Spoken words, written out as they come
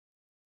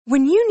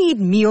When you need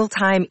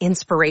mealtime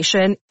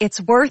inspiration,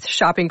 it's worth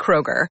shopping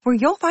Kroger, where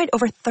you'll find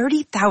over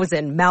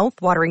 30,000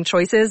 mouth-watering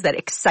choices that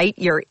excite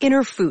your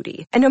inner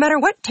foodie. And no matter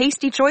what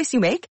tasty choice you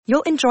make,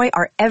 you'll enjoy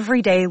our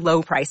everyday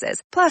low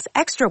prices, plus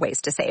extra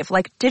ways to save,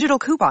 like digital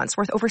coupons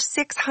worth over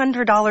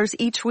 $600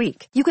 each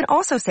week. You can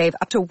also save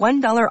up to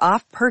 $1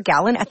 off per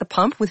gallon at the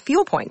pump with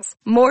fuel points.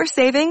 More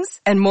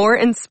savings and more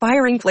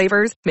inspiring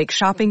flavors make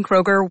shopping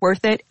Kroger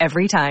worth it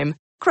every time.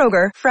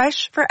 Kroger,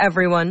 fresh for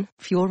everyone.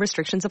 Fuel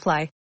restrictions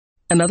apply.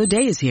 Another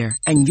day is here,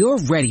 and you're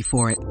ready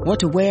for it. What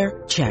to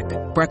wear? Check.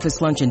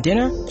 Breakfast, lunch, and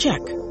dinner? Check.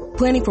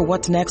 Planning for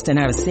what's next and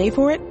how to save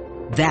for it?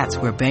 That's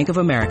where Bank of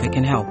America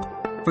can help.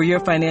 For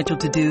your financial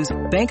to-dos,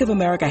 Bank of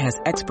America has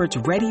experts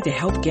ready to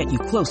help get you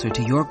closer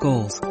to your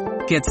goals.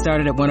 Get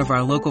started at one of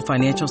our local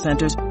financial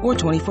centers or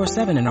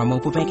 24/7 in our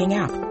mobile banking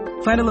app.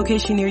 Find a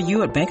location near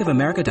you at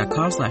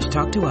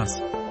bankofamerica.com/talktous.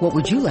 What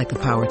would you like the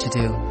power to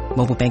do?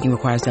 Mobile banking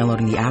requires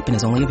downloading the app and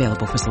is only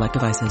available for select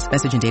devices.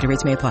 Message and data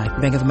rates may apply.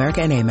 Bank of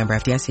America N.A., member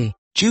FDIC.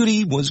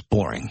 Judy was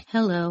boring.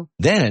 Hello.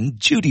 Then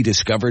Judy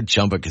discovered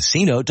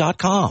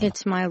ChumbaCasino.com.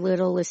 It's my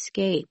little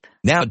escape.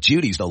 Now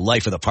Judy's the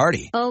life of the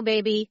party. Oh,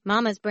 baby,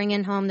 mama's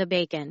bringing home the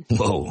bacon.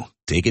 Whoa,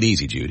 take it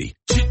easy, Judy.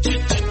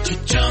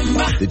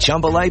 The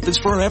Chumba life is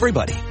for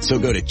everybody. So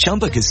go to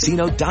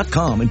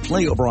ChumbaCasino.com and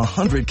play over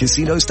 100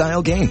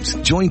 casino-style games.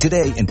 Join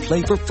today and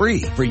play for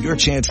free for your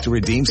chance to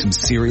redeem some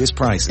serious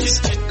prizes.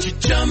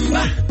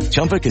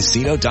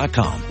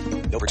 ChumbaCasino.com.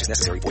 No purchase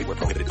necessary. Void where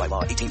prohibited by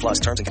law.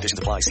 18+ terms and conditions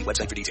apply. See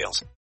website for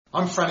details.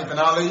 I'm Franny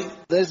Benali.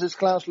 This is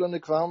Klaus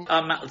Lundekvam.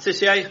 I'm Matt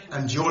Letitia.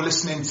 And you're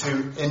listening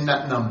to In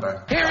That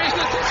Number. Here is Letitia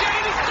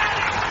and he's standing.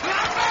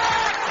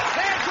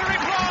 There's the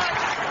reply.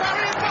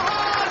 Marion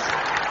Bahars.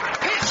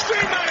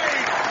 History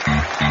made.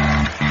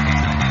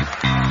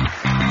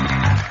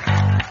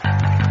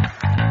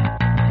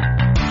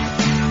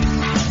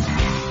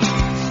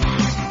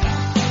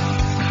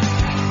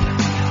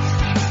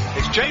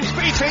 It's James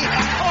Beattie.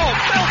 Oh,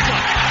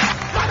 belter.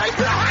 Mane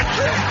for a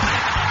hat-trick.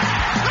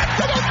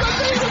 That's an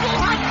unbelievable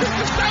hat-trick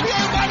to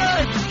Sadio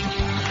Mane.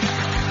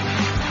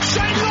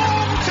 Shane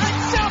Long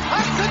takes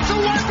Southampton to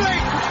Wembley.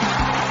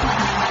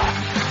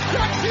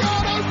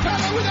 Graziano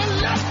Pella with a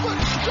left-foot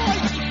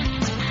strike.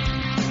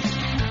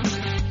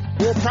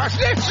 Ward-Prowse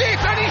lifts it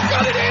and he's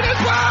got it in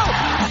as well.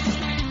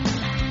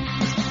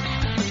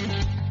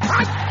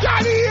 And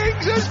Danny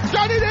Ings has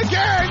done it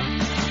again.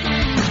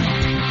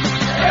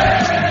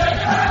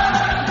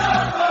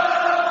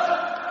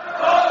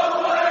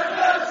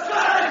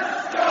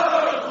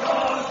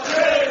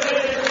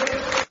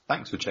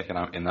 Thanks for checking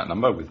out In That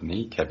Number with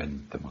me,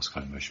 Kevin, the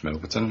Moscow Mush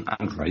Milverton,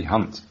 and Ray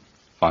Hunt.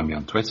 Find me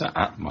on Twitter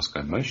at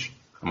Moscow Mush,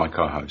 and my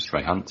co-host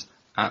Ray Hunt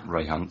at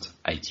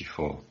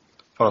RayHunt84.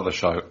 Follow the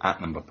show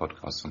at Number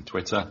Podcast on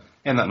Twitter,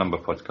 In That Number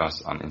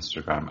Podcast on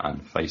Instagram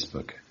and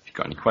Facebook. If you've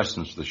got any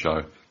questions for the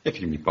show, if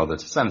you can be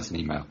bothered, send us an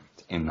email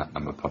to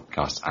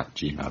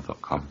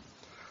inthatnumberpodcast@gmail.com.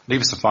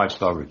 Leave us a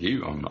 5-star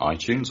review on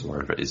iTunes or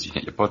wherever it is you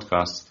get your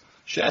podcasts.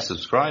 Share,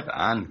 subscribe,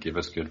 and give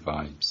us good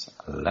vibes.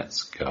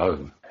 Let's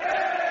go.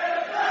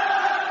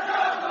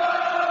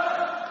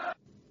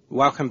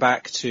 Welcome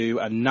back to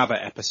another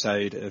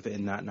episode of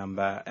In That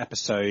Number,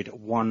 episode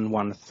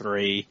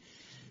 113.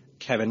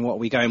 Kevin, what are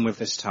we going with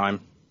this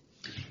time?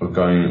 We're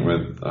going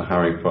with a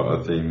Harry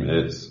Potter theme.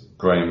 It's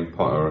Graham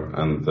Potter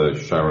and the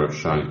Shower of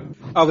Shite.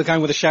 Oh, we're going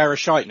with a shower of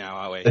shite now,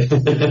 are we? and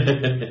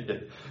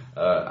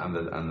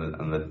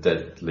the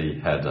Deadly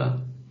Header.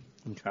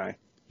 Okay,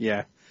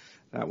 yeah,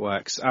 that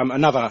works.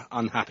 Another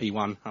unhappy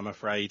one, I'm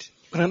afraid.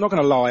 But I'm not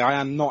going to lie,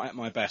 I am not at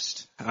my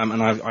best.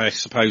 And I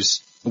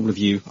suppose all of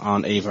you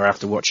aren't either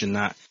after watching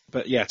that.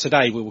 But yeah,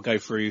 today we will go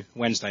through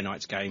Wednesday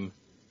night's game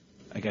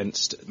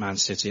against Man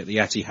City at the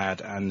Etihad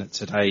and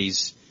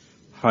today's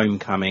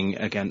homecoming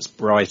against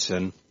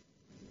Brighton.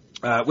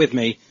 With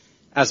me,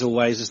 as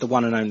always, is the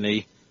one and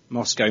only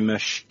Moscow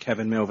Mush,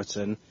 Kevin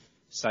Milverton.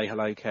 Say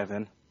hello,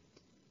 Kevin.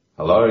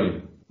 Hello.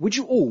 Would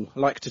you all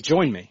like to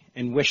join me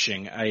in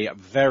wishing a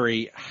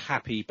very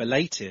happy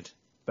belated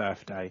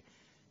birthday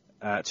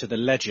to the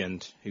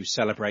legend who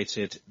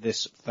celebrated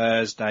this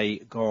Thursday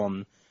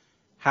gone?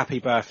 Happy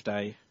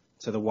birthday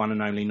to the one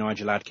and only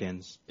Nigel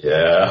Adkins.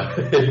 Yeah,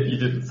 you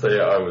didn't say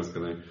it, I was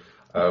going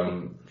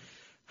to.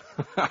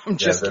 I'm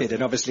just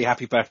kidding. Obviously,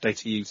 happy birthday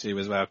to you too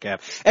as well,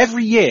 Kev.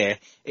 Every year,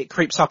 it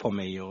creeps up on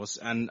me, yours,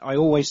 and I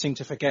always seem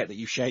to forget that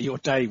you share your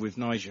day with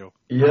Nigel.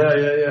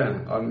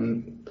 Yeah.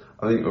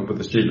 I think with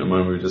the student of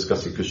mine we were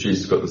discussing, because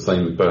she's got the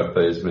same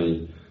birthday as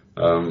me,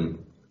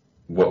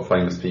 what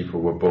famous people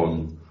were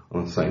born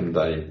on the same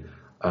day.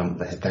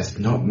 There's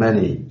not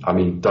many. I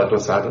mean,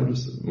 Douglas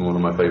Adams, one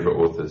of my favourite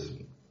authors.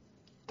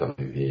 Don't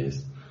know who he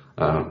is.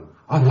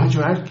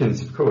 Nigel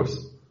Adkins, of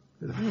course.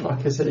 Who the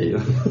fuck is he?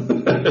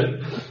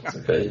 It's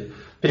okay.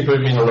 People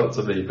who mean a lot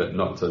to me, but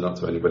not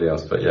to anybody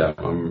else. But yeah,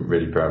 I'm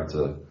really proud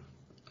to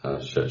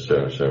share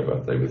a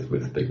birthday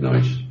with Big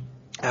Nige.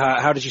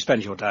 How did you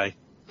spend your day?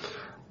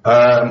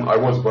 I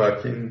was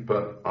working,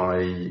 but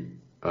I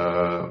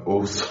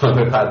also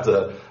had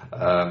a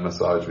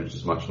massage, which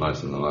is much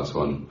nicer than the last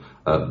one.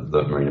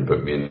 that Marina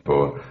booked me in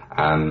for.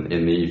 And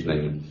in the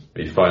evening,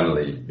 we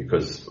finally,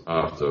 because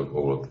after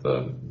all of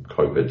the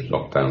COVID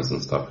lockdowns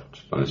and stuff,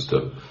 just managed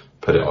to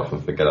put it off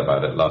and forget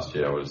about it. Last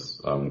year I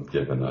was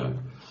given a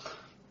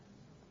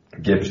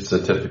gift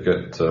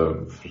certificate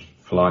to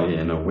fly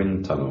in a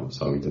wind tunnel,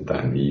 so we did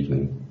that in the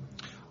evening.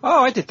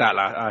 Oh, I did that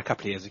a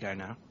couple of years ago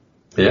now.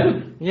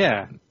 Yeah?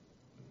 Yeah.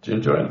 Did you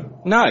enjoy it?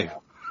 No.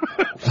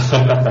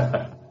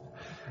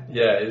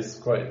 Yeah, it's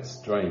quite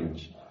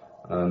strange.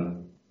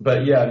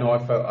 But yeah, no, I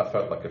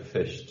felt like a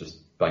fish just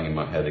banging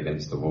my head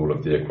against the wall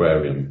of the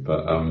aquarium.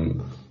 But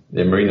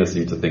yeah, Marina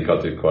seemed to think I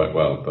did quite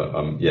well.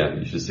 But yeah,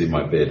 you should see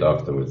my beard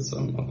afterwards.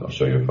 I'll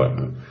show you a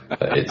photo.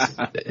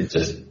 It's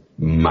just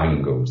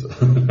mangled.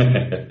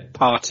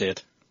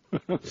 Parted.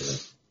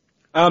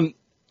 Yeah.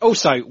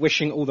 Also,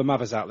 wishing all the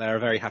mothers out there a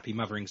very happy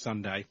Mothering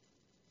Sunday.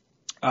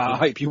 I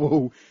hope you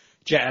all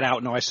jetted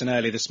out nice and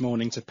early this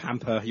morning to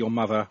pamper your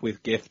mother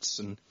with gifts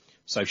and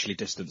socially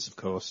distanced, of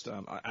course,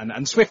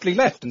 and swiftly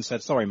left and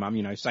said, sorry, Mum,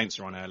 Saints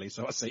are on early,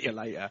 so I'll see you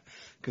later.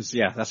 Because,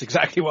 yeah, that's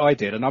exactly what I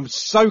did, and I'm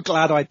so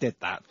glad I did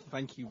that.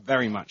 Thank you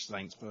very much,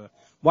 Saints, for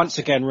once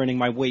again ruining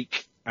my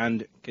week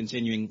and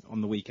continuing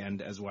on the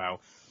weekend as well.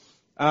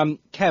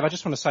 Kev, I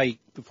just want to say,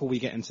 before we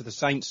get into the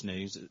Saints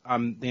news,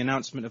 the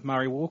announcement of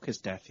Murray Walker's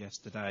death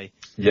yesterday.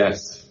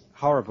 Yes.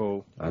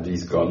 Horrible. And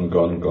he's gone. Had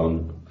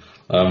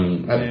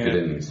a good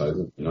innings,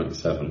 though,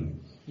 97.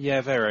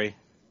 Yeah, very.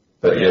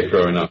 But yeah,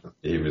 growing up,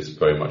 he was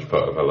very much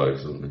part of our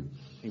lives, wasn't he?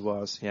 He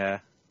was, yeah.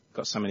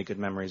 Got so many good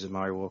memories of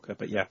Murray Walker,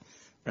 but yeah,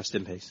 rest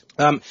in peace.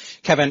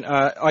 Kevin,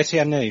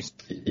 ITN News.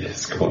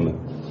 Yes, go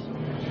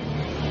on.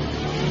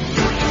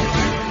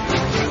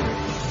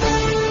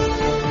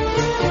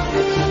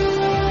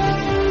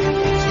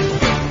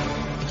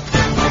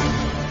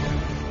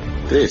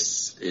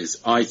 This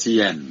is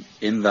ITN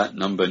In That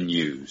Number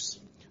News.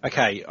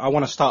 Okay, I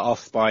want to start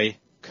off by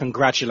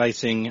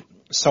congratulating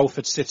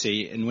Salford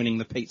City in winning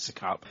the Pizza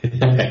Cup.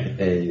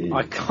 Hey.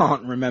 I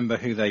can't remember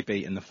who they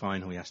beat in the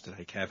final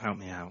yesterday, Kev. Help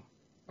me out.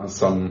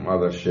 Some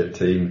other shit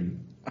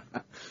team.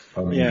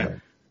 Yeah.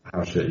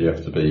 How shit you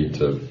have to be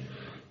to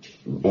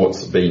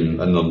what's been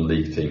a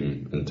non-league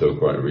team until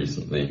quite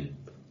recently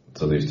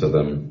to lose to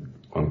them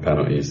on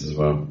penalties as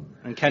well.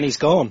 And Kenny's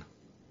gone.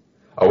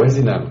 Oh, is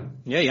he now?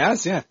 Yeah, he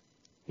has, yeah.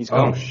 He's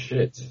gone. Oh,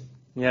 shit.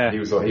 Yeah. He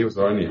was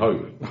our only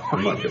hope.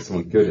 We might get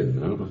someone good in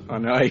now. I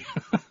know.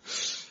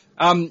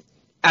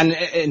 And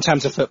in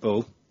terms of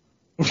football,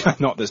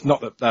 not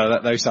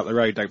that those up the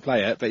road don't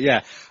play it, but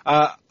yeah,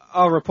 our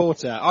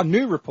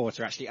new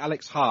reporter actually,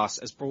 Alex Haas,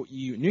 has brought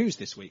you news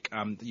this week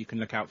that you can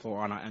look out for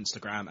on our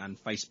Instagram and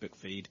Facebook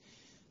feed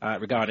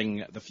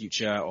regarding the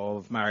future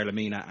of Mario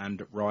Lemina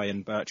and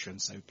Ryan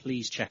Bertrand. So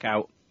please check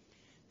out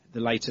the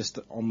latest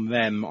on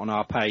them on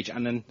our page,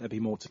 and then there'll be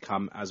more to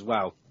come as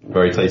well.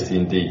 Very tasty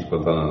indeed,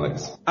 well done,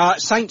 Alex.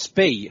 Saints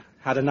B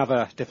had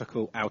another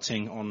difficult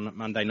outing on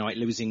Monday night,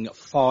 losing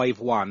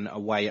 5-1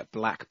 away at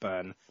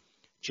Blackburn.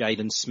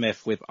 Jaden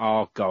Smith with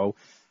our goal.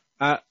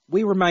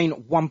 We remain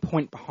 1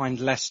 point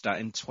behind Leicester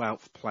in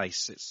 12th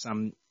place.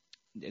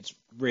 It's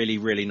really,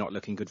 really not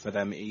looking good for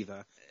them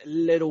either. A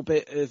little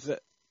bit of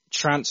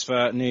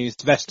transfer news.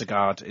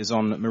 Vestergaard is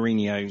on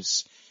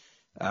Mourinho's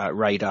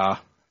radar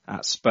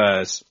at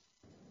Spurs.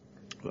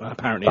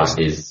 Apparently, that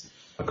is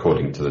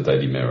according to the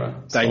Daily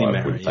Mirror. Mirror,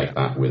 I would take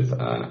that with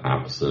an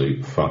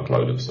absolute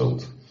fuckload of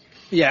salt.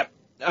 Yeah,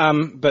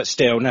 but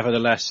still,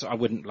 nevertheless, I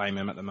wouldn't blame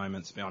him at the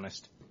moment, to be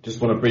honest. Just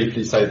want to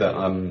briefly say that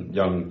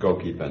young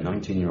goalkeeper,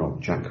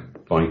 19-year-old Jack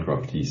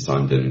Bycroft, he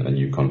signed in a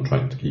new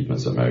contract to keep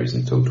us at Mary's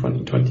until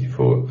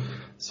 2024.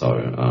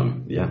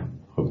 So, yeah,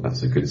 hope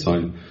that's a good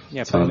sign.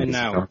 Yeah, put him in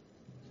now.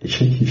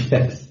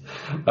 Yes.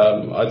 I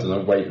don't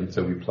know, wait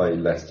until we play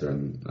Leicester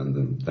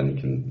and then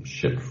he can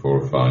ship 4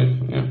 or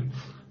 5. Yeah.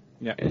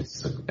 Yeah.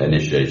 It's an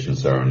initiation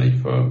ceremony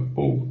for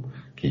all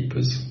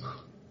keepers.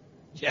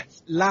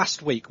 Yes.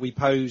 Last week we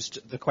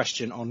posed the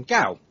question on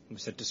Gal. We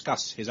said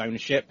discuss his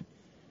ownership.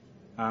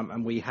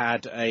 And we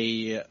had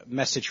a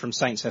message from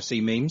Saints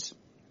FC Memes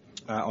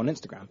on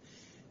Instagram.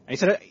 And he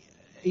said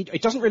he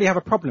doesn't really have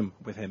a problem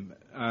with him.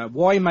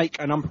 Why make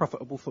an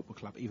unprofitable football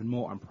club even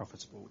more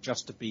unprofitable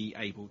just to be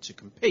able to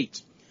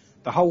compete?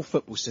 The whole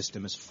football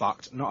system is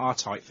fucked, not our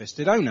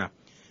tight-fisted owner.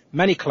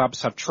 Many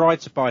clubs have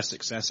tried to buy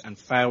success and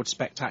failed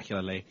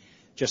spectacularly.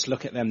 Just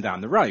look at them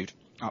down the road,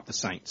 up the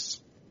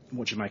Saints.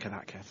 What do you make of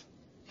that, Kev?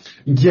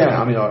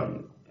 Yeah, I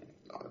mean,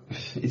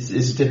 it's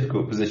a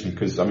difficult position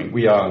because, I mean,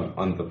 we are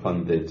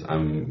underfunded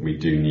and we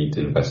do need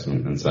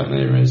investment in certain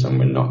areas and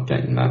we're not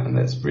getting that, and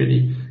that's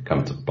really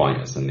come to bite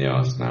us in the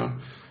arse now.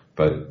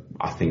 But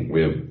I think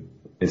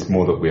it's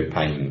more that we're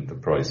paying the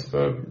price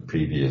for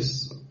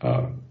previous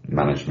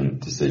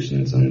management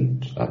decisions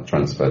and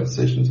transfer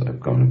decisions that have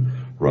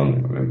gone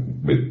wrong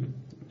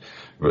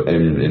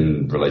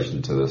in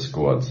relation to the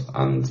squad.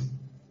 And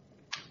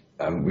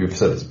we've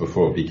said this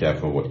before, be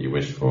careful what you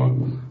wish for.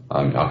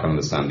 I can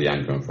understand the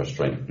anger and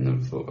frustration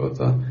of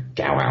the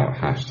 "go out"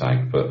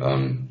 hashtag, but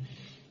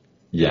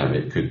yeah,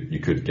 you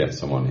could get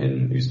someone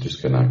in who's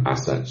just going to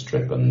asset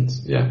strip and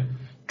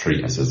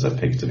treat us as a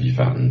pig to be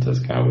fattened, as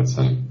Cal would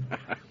say.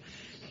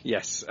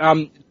 Yes.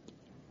 And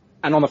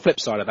on the flip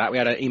side of that, we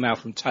had an email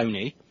from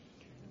Tony,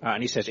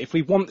 and he says, if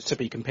we want to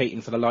be competing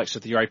for the likes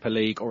of the Europa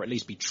League, or at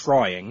least be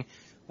trying,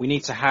 we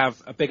need to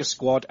have a bigger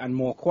squad and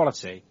more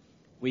quality.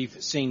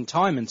 We've seen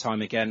time and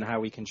time again how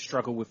we can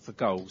struggle for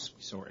goals.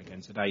 We saw it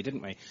again today,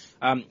 didn't we?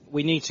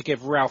 We need to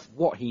give Ralph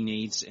what he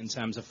needs in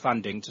terms of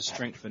funding to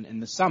strengthen in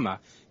the summer.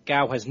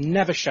 Gal has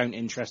never shown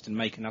interest in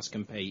making us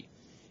compete.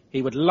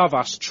 He would love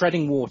us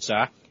treading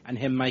water and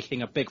him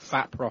making a big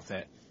fat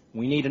profit.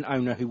 We need an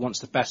owner who wants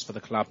the best for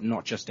the club,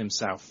 not just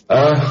himself.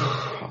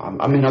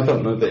 I mean, I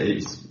don't know that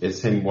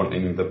it's him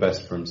wanting the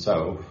best for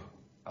himself.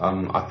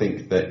 I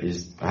think that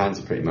his hands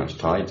are pretty much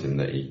tied in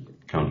that he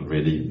can't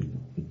really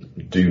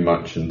do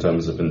much in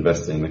terms of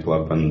investing in the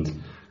club,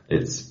 and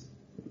it's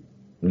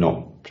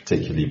not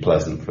particularly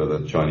pleasant for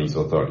the Chinese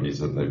authorities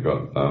that they've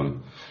got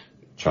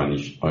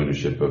Chinese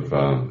ownership of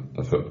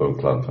a football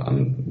club,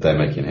 and they're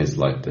making his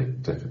life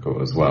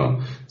difficult as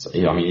well. So,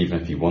 I mean,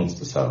 even if he wants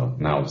to sell,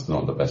 now it's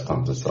not the best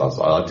time to sell.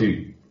 So I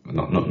do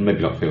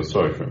maybe not feel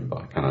sorry for him,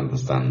 but I can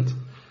understand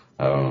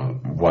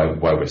why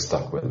we're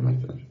stuck with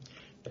him,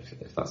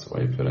 if that's the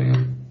way of putting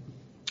it.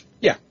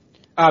 Yeah.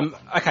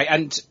 Okay,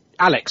 and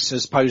Alex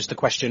has posed the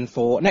question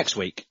for next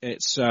week.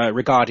 It's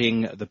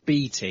regarding the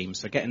B team,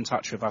 so get in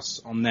touch with us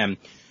on them.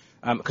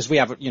 Because we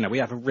have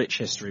a rich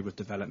history with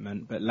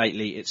development, but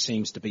lately it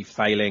seems to be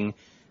failing.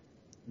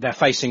 They're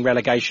facing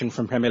relegation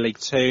from Premier League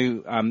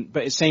 2,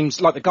 but it seems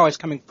like the guys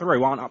coming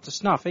through aren't up to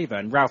snuff either,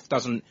 and Ralph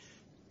doesn't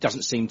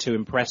seem too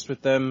impressed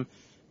with them.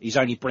 He's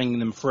only bringing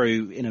them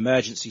through in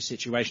emergency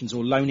situations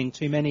or loaning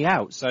too many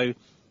out. So,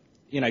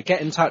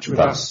 get in touch with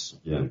us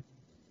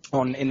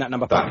on In That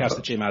Number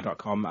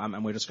podcast@gmail.com,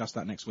 and we'll discuss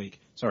that next week.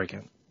 Sorry,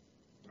 Kev.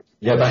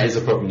 Yeah, that is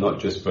a problem, not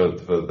just for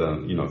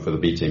the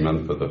B team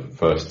and for the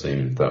first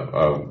team.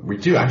 That we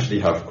do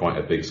actually have quite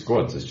a big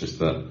squad. It's just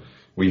that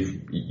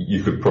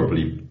you could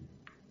probably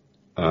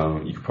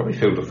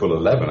field a full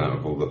 11 out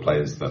of all the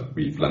players that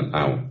we've lent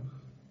out.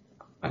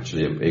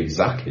 Actually,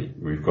 exactly,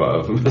 we've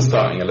got a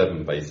starting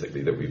 11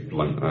 basically that we've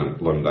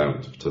loaned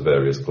out to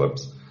various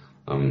clubs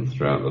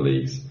throughout the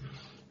leagues.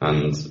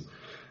 And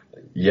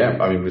yeah,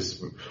 I mean,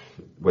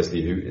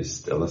 Wesley Hoot is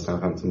still a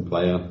Southampton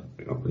player.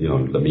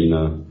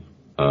 Lamina.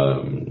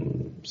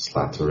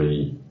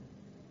 Slattery,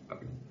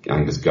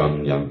 Angus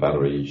Gunn, Jan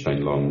Valery,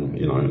 Shane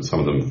Long, some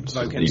of them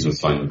even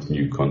signed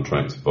new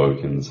contracts,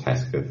 Vokins,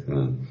 Hesketh,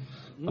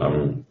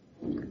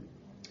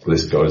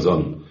 list goes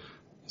on.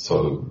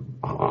 So,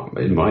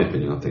 in my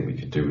opinion, I think we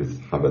could do with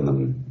having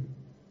them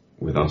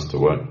with us to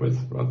work with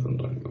rather than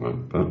doing them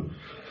out. But,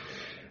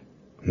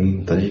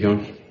 there you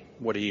go.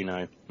 What do you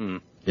know?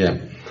 Yeah.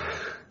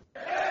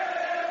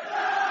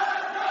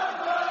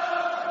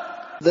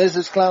 This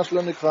is Klaus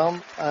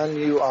Lundekvam, and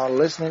you are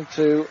listening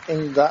to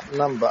In That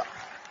Number.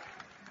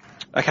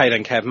 Okay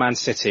then, Kev, Man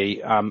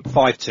City,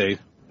 5-2.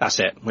 That's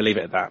it. We'll leave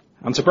it at that.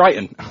 On to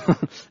Brighton.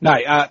 No,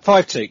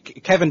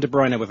 5-2. Kevin De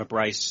Bruyne with a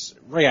brace.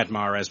 Riyad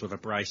Mahrez with a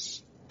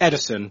brace.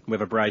 Ederson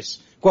with a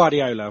brace.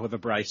 Guardiola with a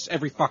brace.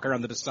 Every fucker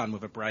under the sun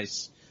with a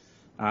brace.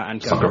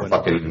 And Gundogan.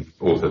 Fucking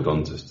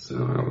orthodontists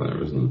out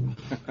there, isn't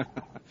it?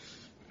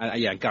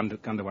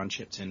 Gundogan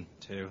chipped in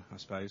too, I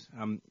suppose.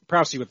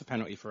 Prowsey with the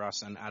penalty for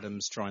us, and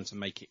Adams trying to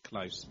make it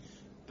close.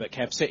 But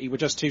Kev, City were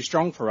just too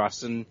strong for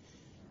us, and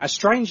as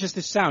strange as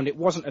this sound, it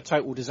wasn't a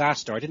total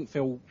disaster. I didn't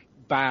feel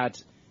bad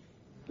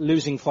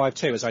losing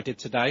 5-2 as I did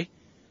today.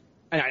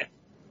 And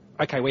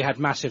we had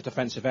massive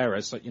defensive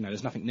errors, so,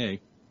 there's nothing new.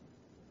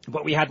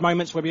 But we had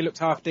moments where we looked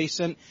half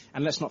decent,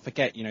 and let's not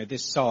forget,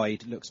 this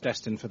side looks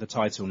destined for the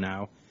title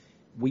now.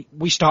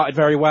 We started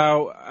very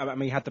well, and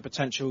we had the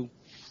potential.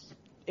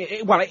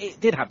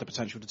 It did have the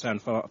potential to turn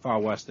far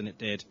worse than it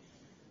did.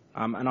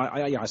 And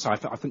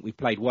I think we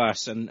played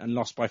worse and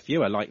lost by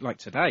fewer, like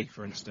today,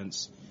 for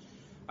instance.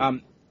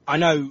 I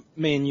know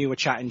me and you were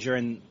chatting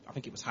during, I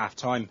think it was half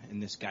time in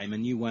this game,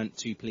 and you weren't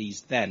too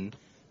pleased then.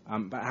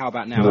 But how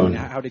about now? No. I mean,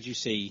 how did you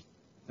see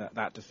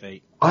that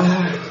defeat?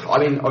 I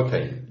mean,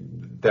 okay,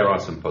 there are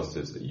some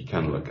positives that you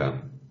can look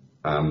at.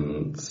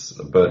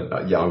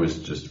 But I was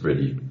just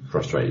really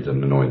frustrated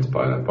and annoyed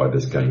by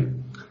this game.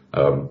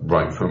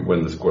 Right from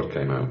when the squad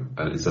came out,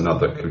 and it's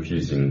another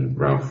confusing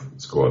Ralph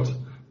squad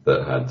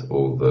that had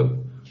all the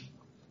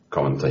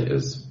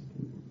commentators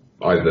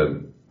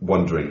either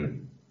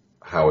wondering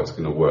how it's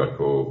going to work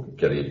or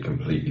getting it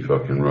completely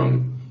fucking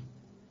wrong.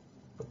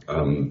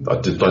 I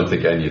just don't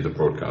think any of the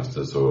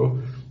broadcasters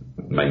or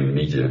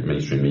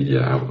mainstream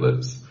media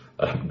outlets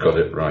got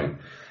it right.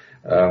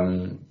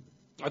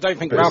 I don't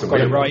think Ralph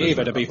got it right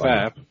either, to be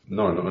fair.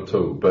 No, not at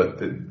all. But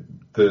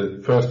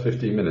the first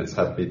 15 minutes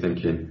had me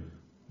thinking,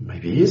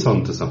 maybe he is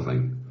onto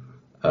something.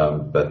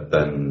 But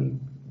then,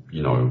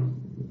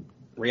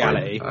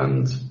 reality.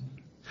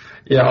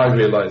 I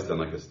realised,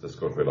 and I guess the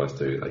squad realised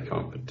too, they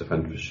can't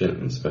defend for shit,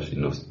 and especially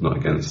not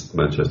against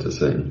Manchester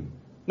City.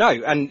 No,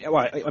 and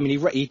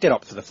he did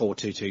opt for the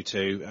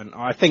 4-2-2-2, and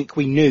I think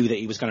we knew that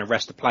he was going to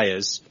rest the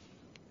players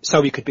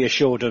so we could be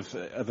assured of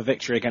a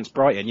victory against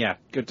Brighton. Yeah,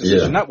 good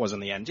decision that was in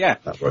the end. Yeah,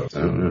 that worked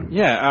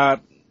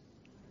out.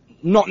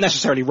 not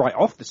necessarily right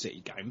off the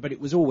City game, but it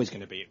was always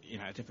going to be,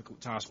 a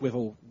difficult task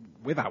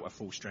without a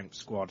full strength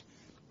squad.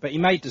 But he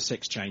made the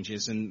 6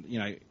 changes, and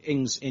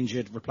Ings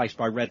injured, replaced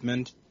by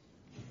Redmond.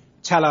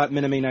 Teller,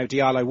 Minamino,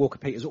 Diallo,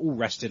 Walker-Peters all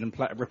rested and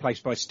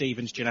replaced by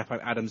Stevens, Djenepo,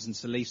 Adams and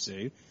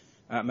Salisu.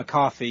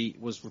 McCarthy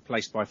was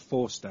replaced by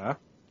Forster.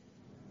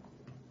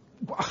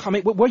 I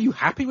mean, were you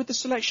happy with the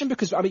selection?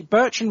 Because,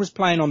 Bertrand was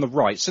playing on the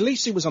right,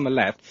 Salisu was on the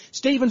left,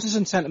 Stevens was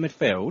in centre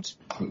midfield.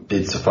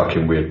 It's a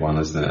fucking weird one,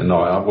 isn't it?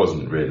 No, I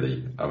wasn't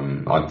really.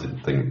 I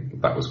didn't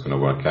think that was going to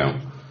work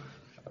out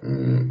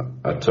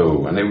at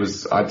all. And it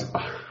was, I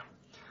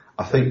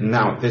think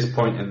now at this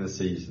point in the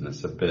season,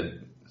 it's a bit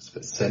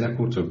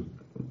cynical to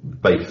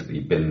basically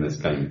bin this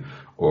game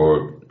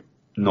or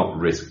not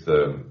risk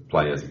the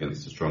players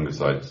against the stronger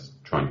sides,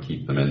 try and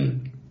keep them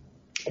in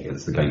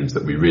against the games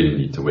that we really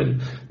need to win.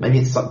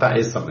 Maybe that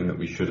is something that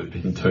we should have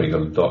been doing a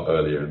lot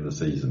earlier in the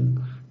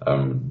season,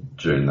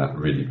 during that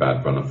really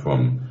bad run of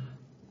form.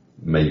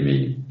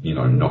 Maybe,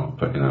 not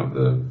putting out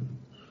the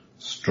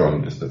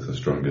strongest of the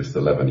strongest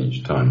 11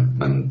 each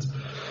time, and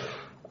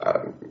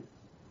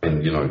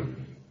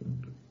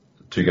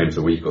 2 games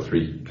a week or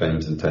 3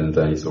 games in 10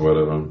 days or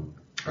whatever,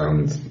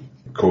 and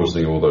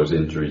causing all those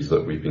injuries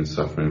that we've been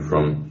suffering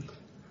from.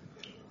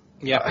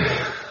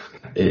 Yeah,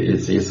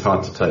 it's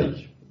hard to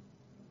take.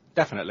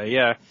 Definitely,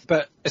 yeah.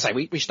 But as I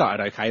say, we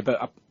started okay,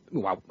 but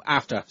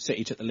after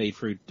City took the lead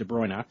through De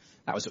Bruyne,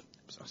 I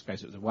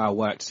suppose it was a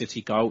well-worked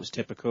City goal. It was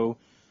typical.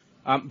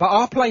 But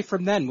our play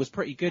from then was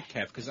pretty good,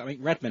 Kev, because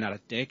Redmond had a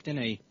dig,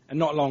 didn't he? And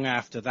not long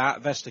after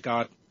that,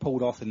 Vestergaard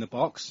pulled off in the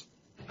box.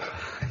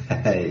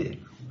 Hey.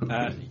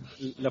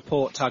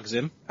 Laporte tugs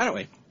him.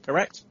 Anyway,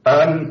 correct?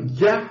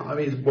 Yeah,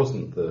 it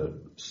wasn't the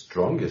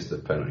strongest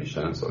of penalty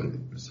shots. It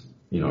was,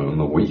 on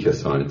the weaker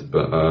side.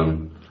 But,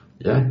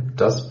 yeah,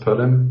 does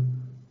pull him.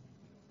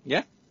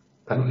 Yeah.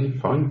 Penalty,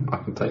 fine. I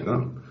can take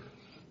that.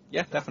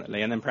 Yeah,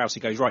 definitely. And then Prowsey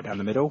goes right down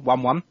the middle.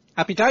 1-1.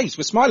 Happy days.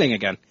 We're smiling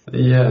again.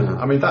 Yeah.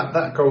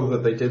 That goal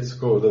that they did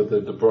score, the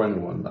De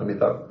Bruyne one,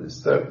 that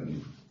is their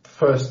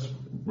first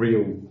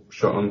real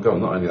shot on goal.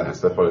 Not only that,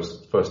 it's their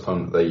first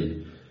time that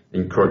they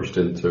encroached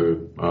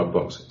into our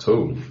box at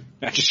all.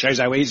 That just shows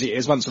how easy it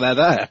is once they're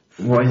there.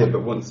 Well, yeah,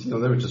 but once, they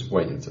were just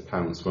waiting to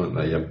pounce, weren't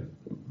they? Yeah.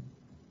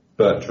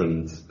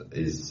 Bertrand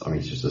is,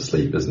 he's just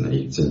asleep, isn't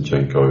he?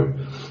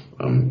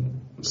 Zinchenko,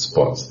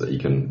 spots that he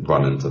can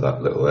run into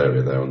that little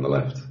area there on the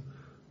left,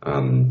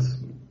 and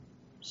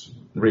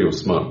real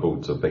smart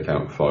ball to pick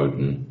out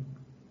Foden.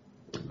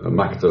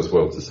 Mac does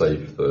well to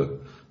save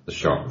the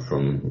shot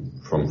from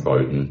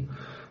Foden,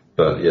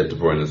 but yeah, De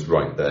Bruyne is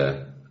right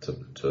there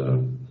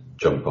to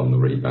jump on the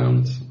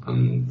rebound,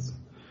 and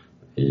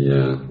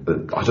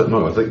but I don't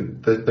know. I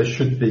think there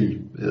should be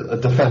a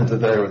defender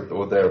there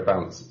or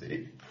thereabouts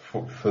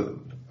for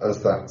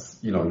as that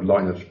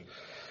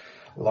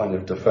line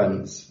of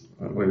defence.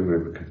 We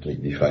were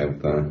completely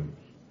failed there.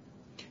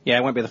 Yeah,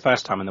 it won't be the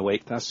first time in the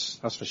week, that's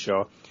for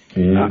sure.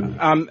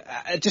 Yeah.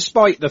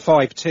 Despite the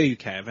 5-2,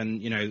 Kev,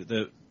 and,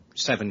 the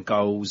 7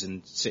 goals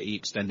and City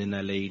extending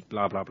their lead,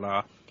 blah, blah,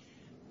 blah,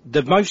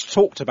 the most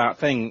talked about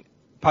thing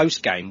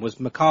post-game was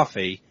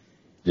McCarthy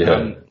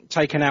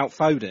taking out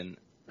Foden.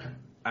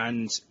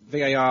 And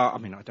VAR, I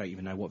don't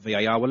even know what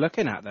VAR were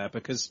looking at there,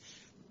 because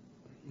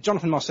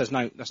Jonathan Moss says,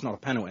 no, that's not a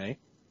penalty.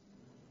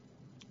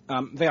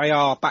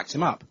 VAR backed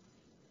him up.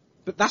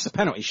 But that's a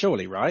penalty,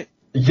 surely, right?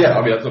 Yeah,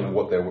 I don't know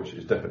what they were watching.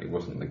 It definitely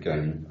wasn't the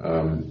game.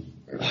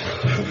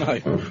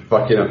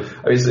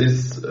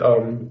 It's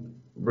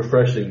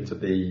refreshing to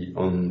be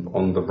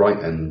on the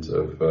right end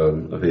of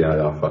a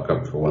VAR fuck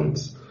up for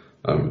once.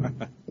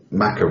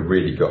 Maka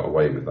really got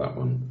away with that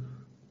one.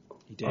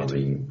 He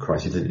did.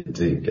 Christ, he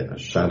didn't get a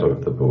shadow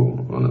of the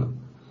ball on it.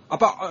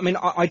 But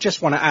I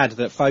just want to add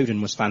that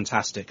Foden was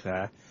fantastic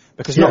there,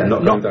 because not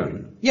going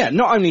down. Yeah,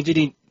 not only did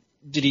he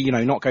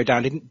not go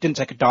down, didn't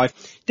take a dive,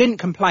 didn't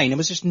complain. There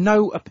was just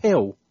no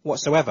appeal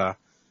whatsoever.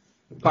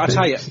 But I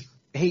tell you,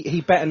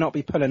 he better not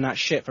be pulling that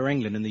shit for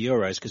England in the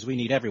Euros, because we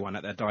need everyone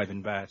at their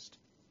diving best.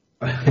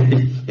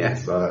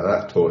 Yes,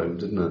 that taught him,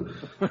 didn't it?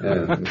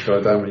 Yeah,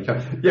 go down when he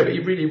can. Yeah, but he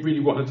really, really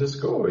wanted to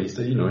score. He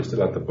still, he still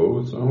had the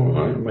ball, so all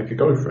right, make a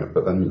go for it.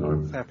 But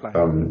then, fair play.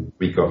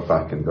 We got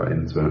back and got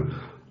into it.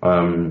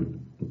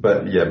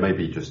 But yeah,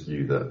 maybe he just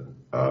knew that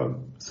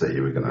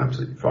City were going to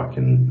absolutely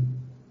fucking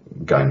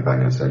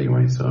gangbang us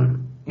anyway, so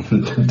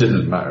it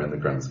didn't matter in the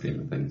grand scheme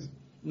of things.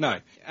 No,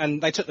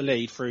 and they took the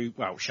lead through,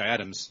 Shea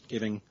Adams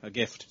giving a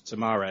gift to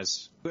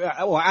Mahrez.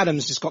 Well,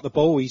 Adams just got the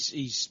ball,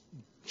 he's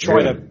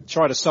tried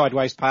a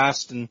sideways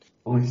pass, and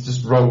he's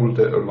just rolled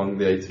it along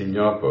the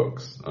 18-yard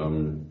box.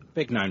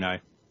 Big no-no.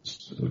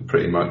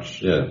 Pretty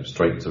much, yeah,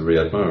 straight to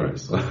Riyad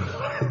Mahrez.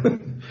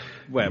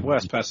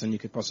 Worst person you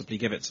could possibly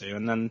give it to,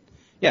 and then,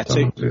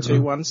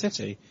 2-1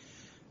 City.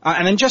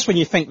 And then just when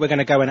you think we're going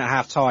to go in at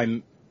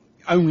half-time,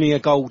 only a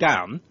goal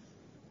down,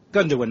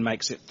 Gundogan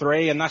makes it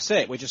 3, and that's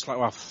it. We're just like,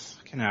 well,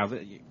 fucking hell,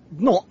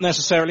 not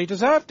necessarily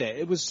deserved it.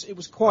 It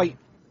was quite.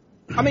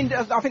 I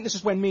think this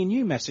is when me and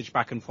you messaged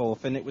back and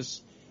forth, and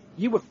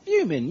you were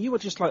fuming. You were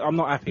just like, I'm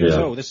not happy at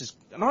all. This is,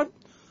 and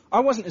I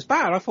wasn't as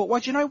bad. I thought, well,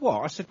 do you know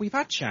what? I said, we've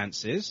had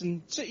chances,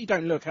 and City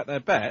don't look at their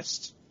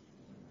best.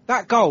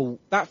 That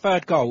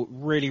third goal,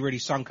 really, really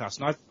sunk us.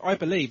 And I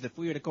believe that if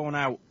we would have gone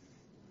out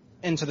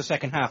into the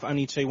second half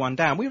only 2-1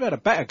 down, we would have had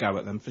a better go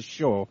at them for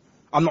sure.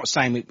 I'm not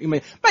saying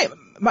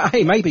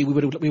maybe we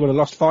would have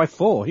lost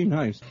 5-4. Who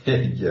knows?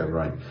 Yeah,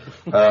 right.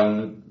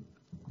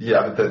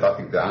 I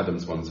think the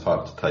Adams one's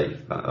hard to take.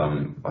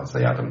 I'd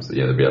say Adams.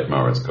 Yeah, the Riyad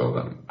Mahrez goal.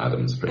 That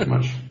Adams pretty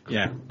much.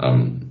 Yeah.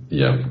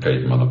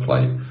 Gave him on a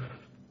play.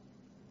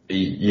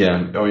 We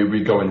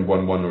go in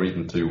 1-1 or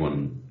even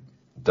 2-1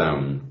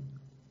 down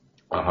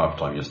at half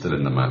time. You're still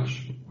in the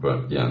match,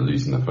 but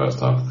losing the first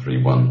half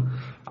 3-1.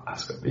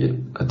 That's going to be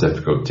a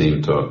difficult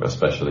team talk,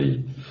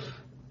 especially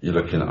you're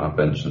looking at our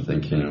bench and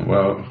thinking,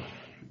 well,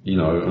 who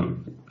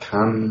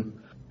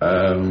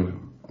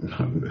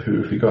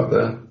have we got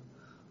there?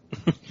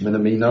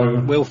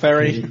 Minamino, Will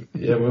Ferry.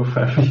 Will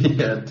Ferry.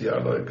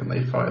 Diallo. Can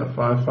they fight a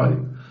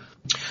firefight?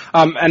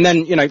 And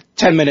then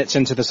 10 minutes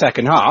into the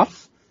second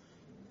half,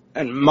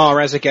 and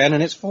Mahrez again,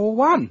 and it's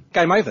 4-1.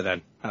 Game over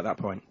then at that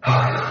point.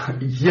 I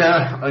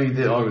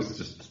was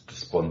just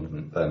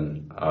despondent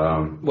then.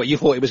 You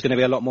thought it was going to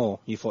be a lot more?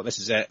 You thought this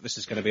is it? This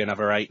is going to be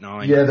another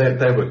 8-9? Yeah,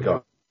 they were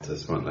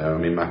guys, weren't they? I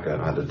mean, Maka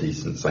had a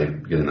decent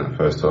save beginning that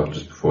first half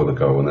just before the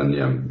goal, and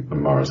then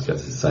when Mahrez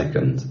gets his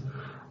second.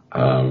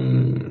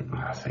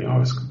 I think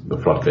the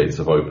floodgates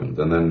have opened,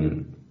 and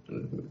then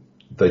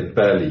they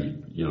barely,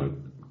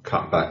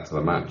 cut back to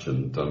the match,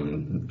 and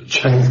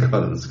James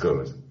Garner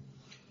scored.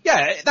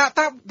 Yeah,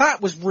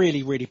 that was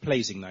really, really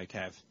pleasing though,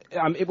 Kev.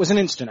 It was an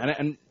instant,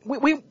 and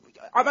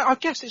I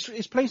guess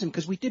it's pleasing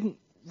because we didn't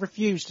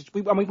refuse to.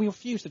 We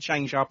refused to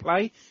change our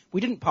play.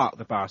 We didn't park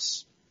the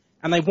bus,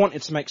 and they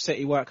wanted to make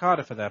City work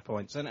harder for their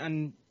points,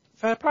 and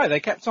fair play, they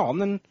kept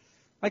on, and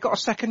they got a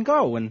second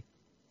goal, and.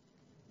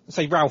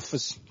 Say Ralph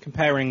was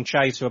comparing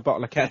Che to a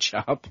bottle of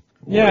ketchup.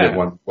 Yeah.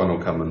 One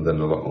will come and then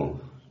a lot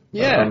will.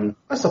 Yeah.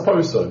 I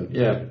suppose so,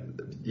 yeah.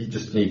 He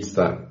just needs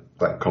that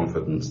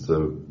confidence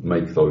to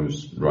make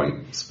those right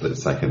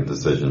split-second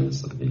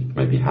decisions that he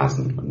maybe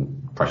hasn't,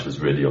 and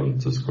pressure's really on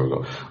to score a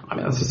goal. I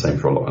mean, that's the same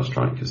for a lot of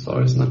strikers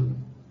though, isn't it?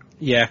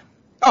 Yeah.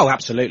 Oh,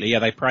 absolutely. Yeah,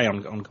 they prey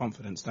on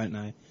confidence, don't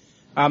they?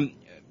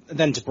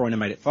 Then De Bruyne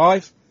made it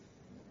 5,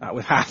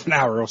 with half an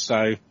hour or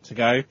so to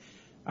go.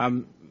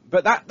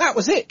 But that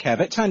was it,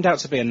 Kev. It turned out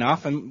to be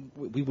enough, and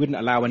we wouldn't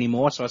allow any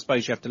more, so I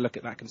suppose you have to look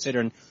at that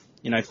considering,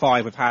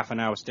 5 with half an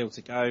hour still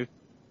to go.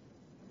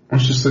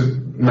 It's just that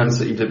Man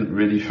City didn't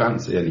really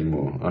fancy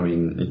anymore. I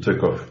mean, he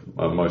took off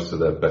most of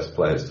their best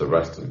players to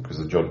rest them because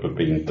the job had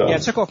been done. Yeah,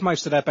 took off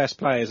most of their best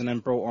players and then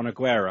brought on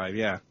Aguero,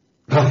 yeah.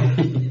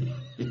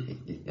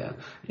 Yeah,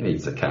 he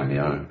needs a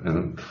cameo.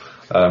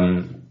 But I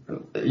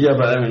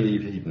mean,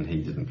 even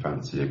he didn't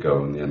fancy a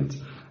goal in the end.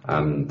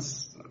 And,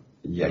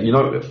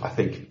 I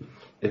think...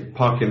 If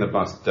parking the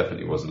bus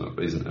definitely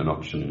isn't an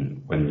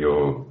option when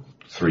you're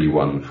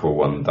 3-1,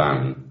 4-1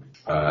 down,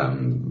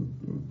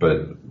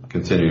 but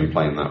continuing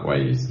playing that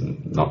way is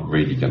not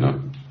really going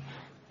to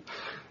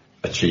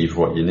achieve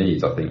what you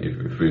need. I think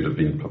if we'd have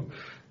been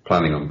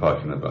planning on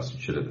parking the bus, we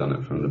should have done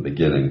it from the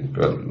beginning.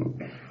 But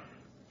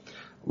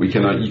you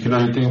can only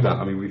do that.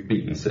 I mean, we've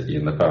beaten City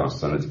in the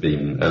past, and it's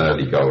been an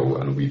early goal,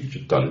 and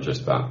we've done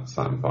just that,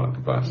 sat and parked the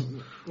bus.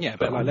 Yeah,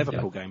 but like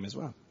Liverpool game as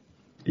well.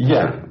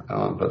 Yeah,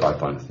 but I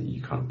don't think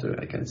you can't do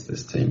it against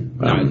this team.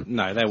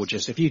 No, they will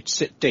just, if you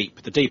sit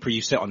deep, the deeper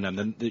you sit on them,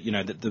 then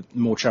the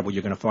more trouble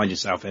you're going to find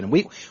yourself in. And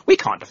we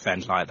can't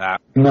defend like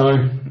that.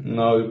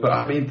 No, but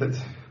I mean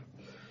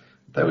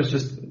there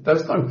was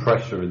no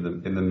pressure in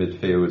the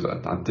midfield.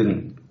 I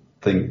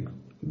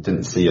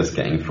didn't see us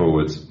getting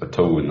forwards at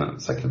all in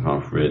that second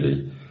half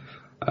really.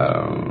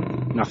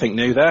 Nothing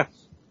new there.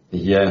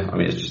 Yeah, I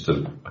mean it's just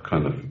a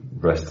kind of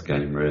rest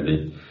game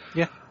really.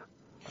 Yeah.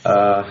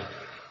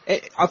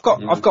 I've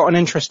got an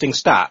interesting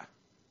stat,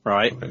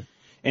 right? Okay.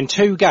 In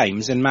 2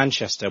 games in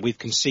Manchester, we've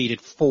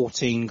conceded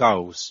 14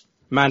 goals.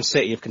 Man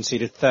City have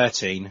conceded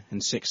 13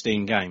 in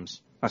 16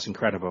 games. That's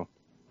incredible.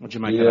 What do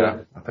you make of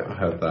that? I think I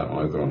heard that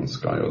either on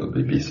Sky or the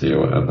BBC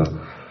or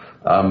whatever.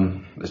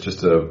 It's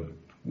just a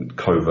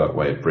covert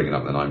way of bringing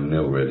up the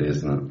 9-0 really,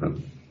 isn't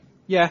it?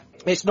 Yeah,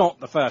 it's not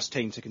the first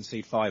team to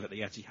concede 5 at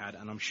the Etihad,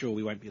 and I'm sure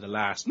we won't be the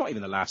last. Not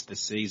even the last this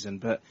season,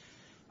 but,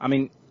 I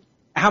mean...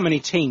 How many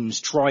teams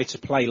try to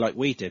play like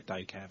we did,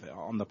 though, Kev,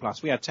 on the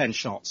plus? We had 10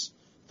 shots,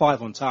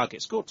 5 on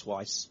target, scored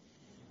twice.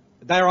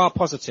 There are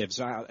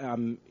positives,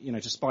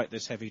 despite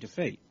this heavy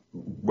defeat.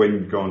 When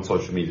you go on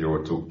social media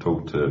or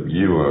talk to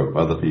you or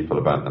other people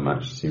about the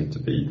match, seem to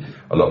be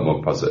a lot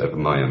more positive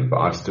than I am. But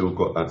I've still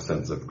got that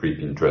sense of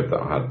creeping dread that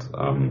I had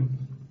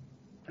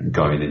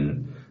going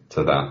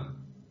into that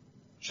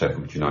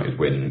Sheffield United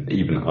win.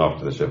 Even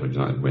after the Sheffield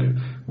United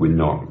win, we're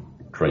not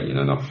creating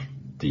enough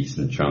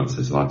decent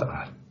chances like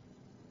that.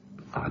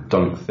 I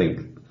don't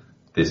think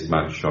this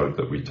match showed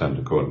that we turned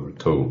a corner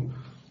at all.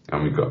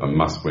 And we've got a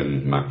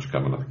must-win match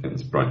coming up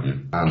against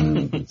Brighton.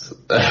 And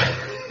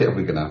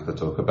we're going to have to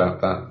talk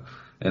about that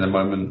in a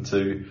moment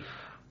too.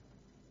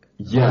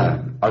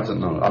 Yeah, I don't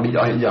know. I mean,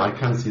 I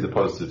can see the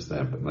positives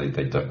there, but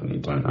they definitely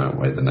don't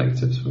outweigh the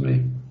negatives for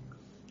me.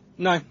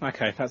 No,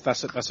 okay,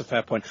 that's a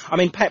fair point. I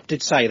mean, Pep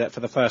did say that for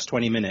the first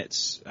 20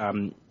 minutes,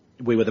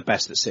 we were the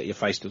best that City have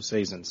faced all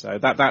season, so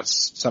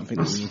that's something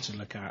that we need to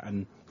look at.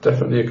 And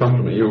definitely a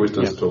compliment. He always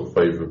does talk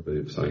favourably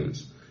of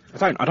Saints.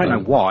 I don't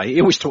know why.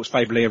 He always talks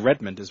favourably of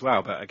Redmond as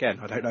well, but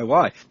again, I don't know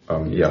why. I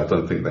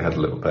don't think they had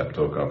a little pep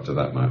talk after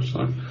that match,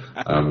 so.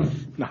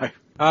 No.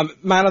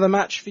 Man of the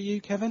match for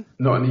you, Kevin?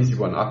 Not an easy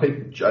one. I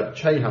think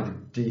Che had a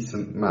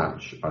decent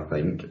match, I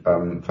think.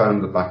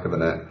 Found the back of the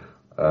net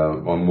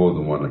on more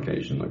than one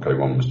occasion. Okay,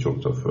 one was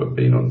chalked off for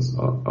being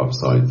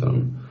offside,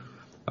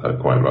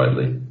 quite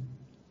rightly.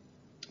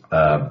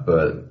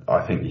 But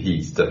I think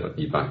he's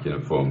definitely back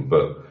in form.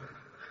 But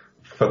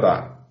for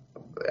that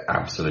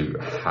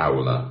absolute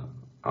howler,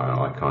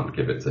 I can't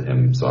give it to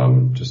him, so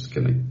I'm just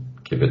going to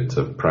give it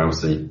to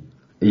Prowse.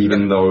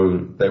 Even though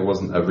there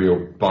wasn't a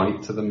real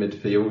bite to the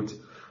midfield,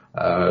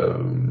 I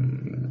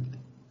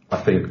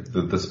think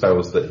the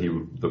spells that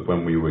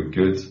when we were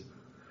good,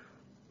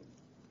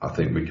 I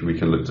think we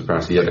can look to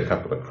Prowse. He had a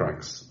couple of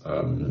cracks,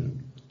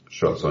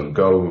 shots on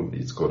goal.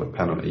 He scored a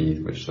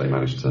penalty, which they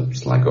managed to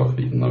slag off,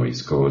 even though he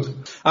scored.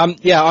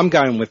 I'm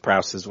going with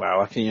Prowse as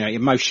well. I think,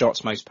 most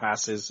shots, most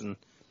passes, and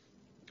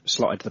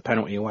slotted the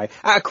penalty away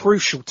at a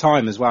crucial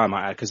time as well, I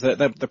might add, because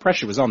the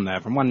pressure was on there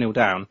from 1-0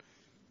 down.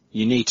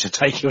 You need to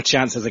take your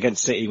chances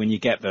against City when you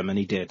get them, and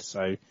he did.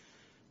 So,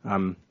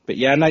 but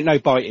yeah, no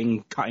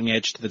biting, cutting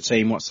edge to the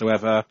team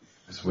whatsoever.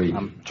 Sweet.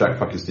 Jack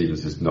fucking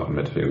Stevens is not a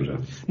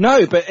midfielder.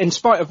 No, but in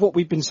spite of what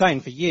we've been saying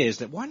for years,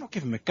 that why not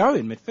give him a go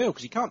in midfield,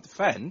 because he can't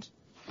defend.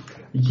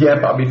 Yeah,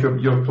 but I mean, if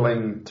you're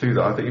playing two,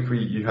 that I think if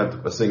you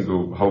had a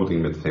single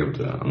holding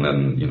midfielder and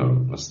then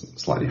a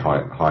slightly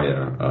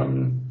higher.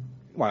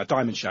 Well, a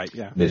diamond shape,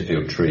 yeah.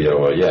 Midfield trio,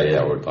 or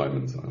or a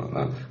diamond, something like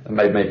that. And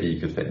maybe you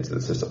could fit into the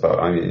system, but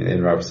I mean,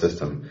 in Rav's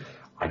system,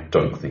 I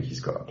don't think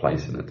he's got a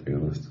place in it, to be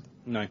honest.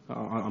 No,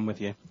 I'm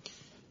with you.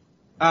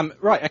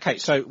 Right, okay,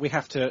 so we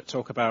have to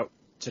talk about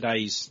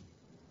today's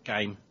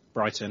game,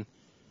 Brighton.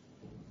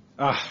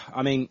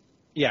 I mean,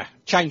 yeah,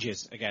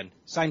 changes again.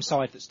 Same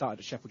side that started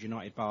at Sheffield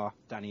United bar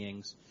Danny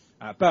Ings.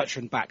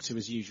 Bertrand back to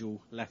his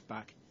usual left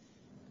back.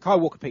 Kyle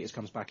Walker-Peters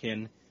comes back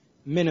in.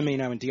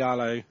 Minamino and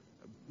Diallo,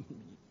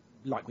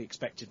 like we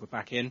expected, were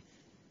back in.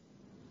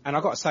 And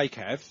I've got to say,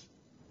 Kev,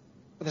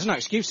 there's no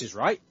excuses,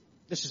 right?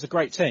 This is a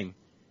great team.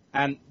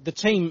 And the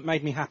team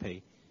made me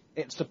happy.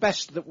 It's the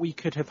best that we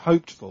could have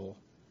hoped for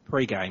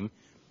pre-game.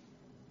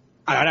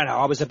 I don't know,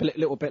 I was a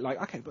little bit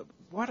like, okay, but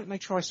why don't they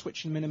try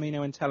switching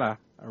Minamino and Teller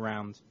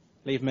around?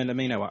 Leave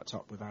Minamino up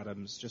top with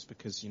Adams, just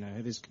because,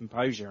 of his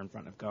composure in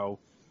front of goal.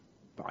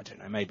 But I don't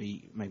know,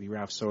 maybe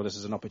Ralph saw this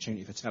as an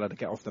opportunity for Teller to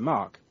get off the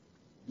mark.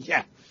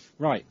 Yeah,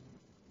 right.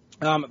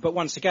 But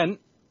once again,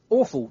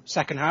 awful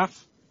second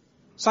half.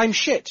 Same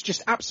shit,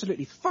 just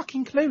absolutely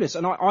fucking clueless.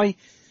 And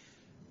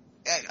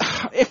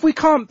if we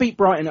can't beat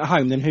Brighton at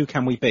home, then who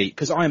can we beat?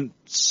 Because I am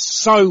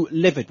so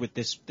livid with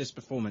this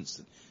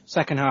performance,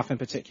 second half in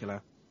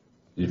particular.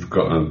 You've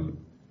got to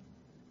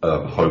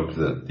hope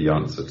that the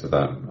answer to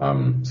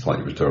that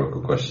slightly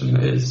rhetorical question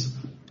is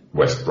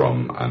West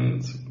Brom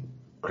and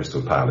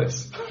Crystal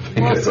Palace.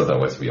 Because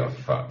otherwise we are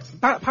fucked.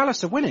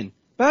 Palace are winning.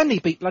 Burnley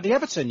beat bloody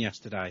Everton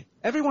yesterday.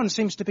 Everyone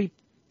seems to be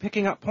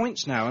picking up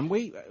points now, and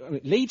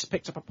Leeds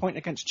picked up a point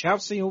against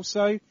Chelsea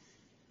also.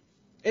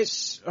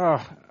 It's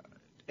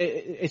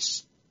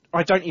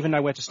I don't even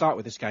know where to start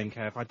with this game,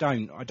 Kev. I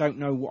don't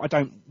know. I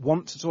don't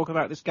want to talk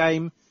about this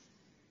game.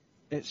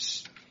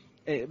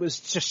 It was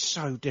just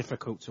so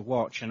difficult to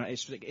watch, and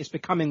it's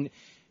becoming.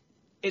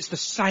 It's the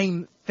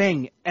same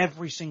thing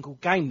every single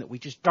game that we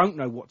just don't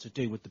know what to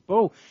do with the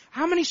ball.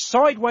 How many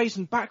sideways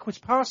and backwards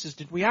passes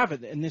did we have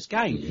in this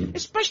game?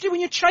 Especially when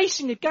you're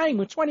chasing a game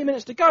with 20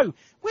 minutes to go.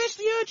 Where's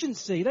the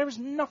urgency? There is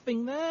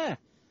nothing there.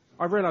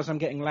 I realise I'm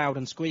getting loud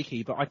and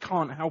squeaky, but I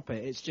can't help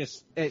it.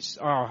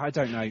 I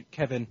don't know.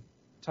 Kevin,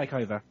 take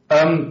over.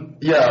 I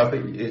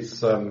think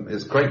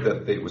it's great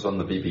that it was on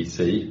the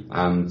BBC,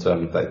 and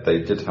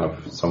they did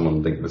have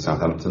someone linked with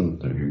Southampton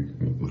who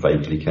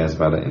vaguely cares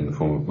about it in the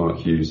form of Mark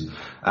Hughes.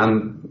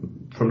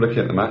 And from looking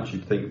at the match,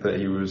 you'd think that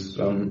he was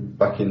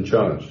back in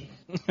charge.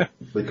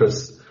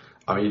 Because,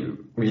 I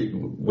mean,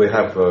 we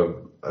have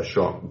a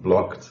shot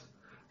blocked,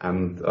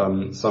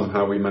 and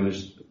somehow we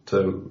managed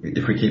to,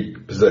 if we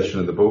keep possession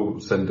of the ball,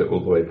 send it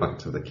all the way back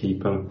to the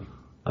keeper.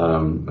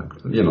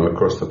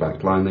 Across the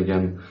back line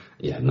again.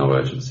 Yeah, no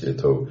urgency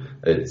at all.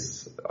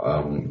 It's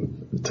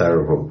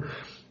terrible.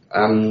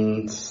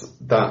 And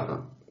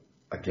that,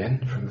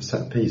 again, from a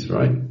set piece,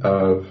 right?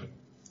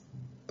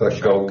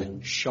 That goal.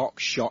 Shock.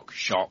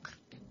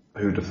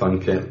 Who'd have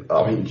thunk it?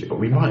 I mean,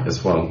 we might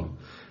as well.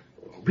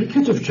 We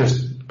could have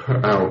just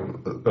put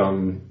out,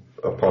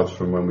 apart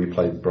from when we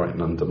played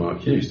Brighton under Mark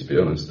Hughes, to be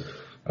honest.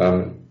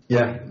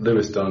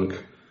 Lewis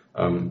Dunk.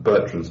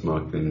 Bertrand's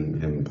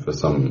marking him for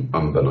some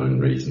unbeknown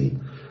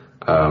reason.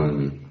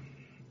 It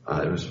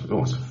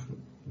was a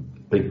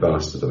big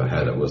bastard of a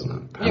header,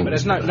 wasn't it? Yeah, but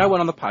there's no one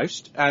on the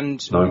post, and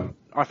no.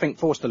 I think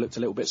Forster looked a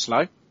little bit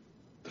slow.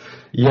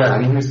 Yeah,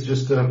 and he was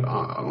just,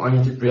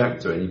 I did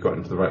react to it and he got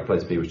into the right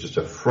place, but he was just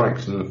a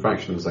fraction of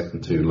a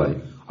second too late.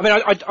 I mean,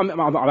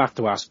 I'll have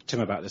to ask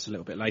Tim about this a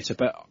little bit later,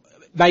 but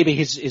maybe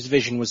his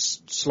vision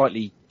was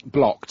slightly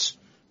blocked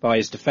by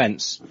his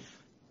defence.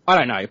 I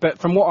don't know, but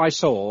from what I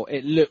saw,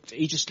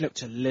 he just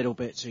looked a little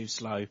bit too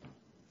slow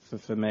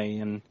for me.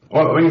 And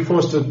well, when he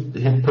pulled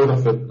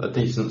off a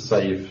decent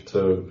save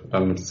to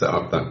set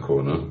up that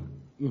corner.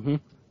 Mm-hmm.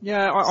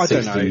 Yeah, I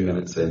don't know. 16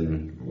 minutes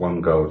in,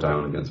 1 goal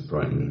down against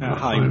Brighton. At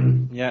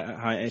home. Yeah, at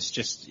home. It's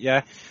just,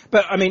 yeah.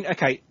 But, I mean,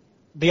 okay,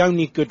 the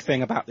only good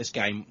thing about this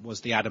game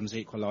was the Adams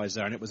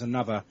equaliser, and it was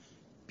another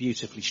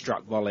beautifully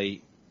struck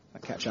volley. I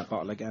catch up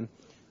Buttle again.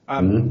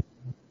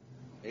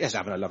 He's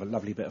having a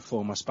lovely bit of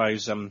form, I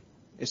suppose.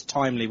 It's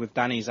timely with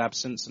Danny's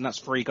absence, and that's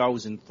 3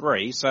 goals in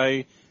 3,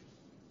 so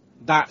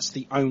that's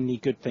the only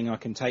good thing I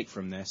can take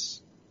from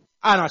this.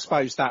 And I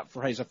suppose that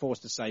Fraser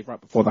Forster save right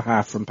before the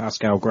half from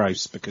Pascal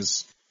Gross,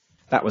 because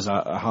that was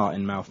a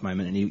heart-in-mouth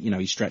moment, and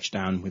he stretched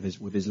down with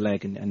his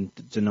leg and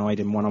denied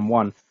him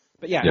one-on-one.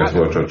 But yeah, it's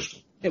well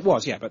judged. It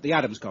was, yeah. But the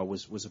Adams goal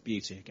was a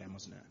beauty again,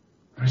 wasn't it?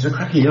 He's a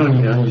cracky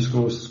young, he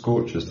scores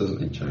scorchers,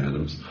 doesn't he, Che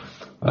Adams?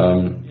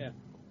 Yeah.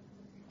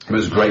 It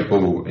was a great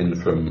ball in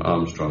from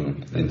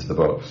Armstrong into the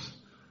box.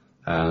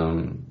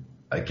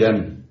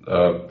 Again,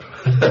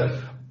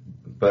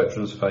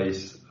 Bertrand's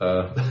face.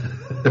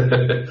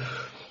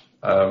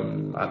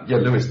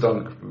 Lewis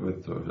Dunk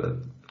with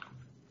a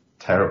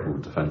terrible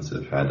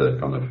defensive header,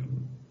 kind of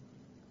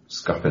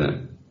scuffing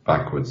it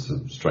backwards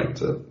straight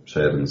to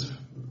Sheridan's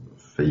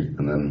feet,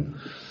 and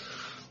then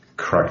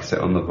cracks it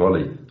on the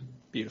volley.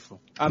 Beautiful.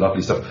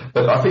 Lovely stuff.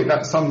 But I think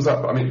that sums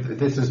up, I mean,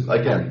 this is,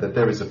 again, that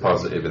there is a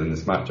positive in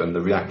this match, and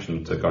the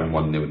reaction to going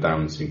 1-0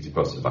 down seems to be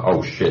positive. Like,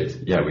 oh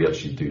shit, yeah, we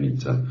actually do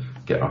need to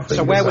get our fingers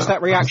So where was out.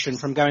 that reaction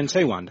from going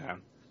 2-1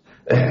 down?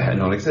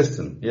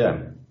 Non-existent,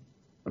 yeah.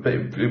 But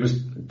it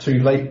was too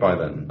late by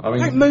then. I mean,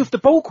 they don't move the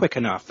ball quick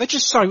enough. They're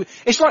just so,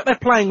 it's like they're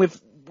playing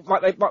with,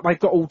 like they've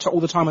got all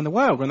the time in the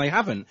world when they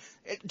haven't.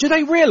 Do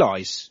they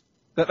realise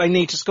that they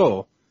need to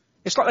score?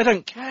 It's like they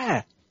don't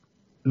care.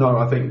 No,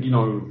 I think,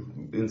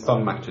 in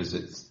some matches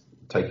it's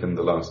taken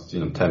the last,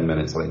 10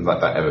 minutes. I think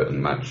like that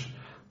Everton match,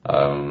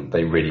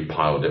 they really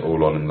piled it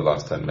all on in the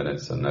last 10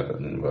 minutes, and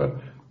Everton were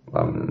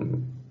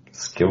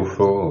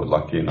skillful or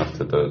lucky enough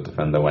to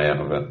defend their way out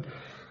of it.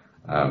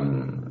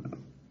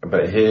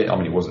 But here, I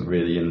mean, it wasn't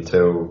really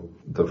until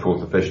the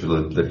fourth official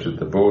had lifted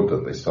the board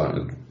that they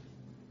started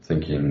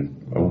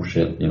thinking, oh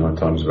shit,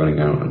 time's running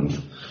out,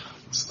 and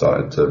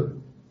started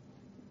to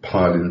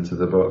pile into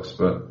the box.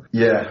 But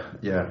yeah,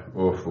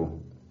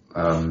 awful.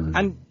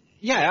 And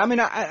yeah, I mean,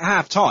 at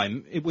half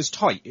time, it was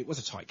tight. It was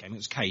a tight game. It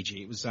was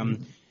cagey. It was,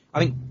 I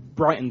think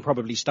Brighton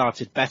probably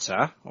started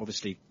better,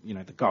 obviously,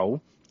 the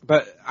goal.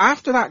 But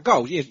after that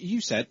goal,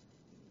 you said,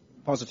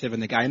 positive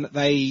in the game, that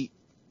they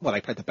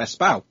played the best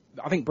spell.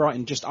 I think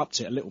Brighton just upped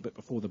it a little bit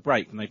before the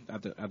break, and they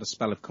had a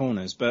spell of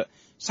corners. But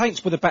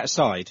Saints were the better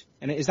side.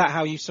 And is that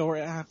how you saw it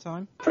at half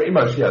time? Pretty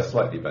much, yeah,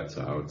 slightly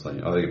better, I would say.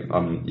 I think,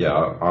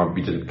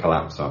 we didn't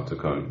collapse after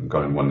going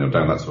 1-0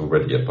 down. That's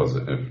already a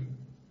positive.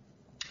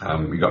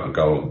 We got a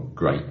goal,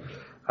 great.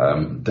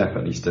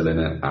 Definitely still in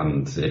it,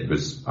 and it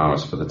was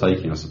ours for the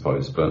taking, I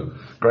suppose. But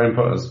Graham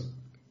Potter's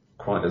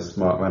quite a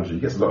smart manager. He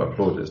gets a lot of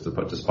plaudits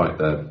despite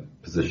their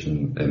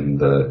position in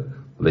the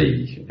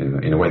league,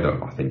 in a way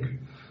that I think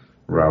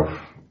Ralph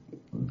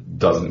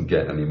doesn't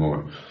get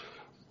anymore.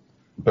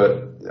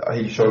 But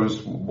he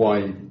shows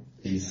why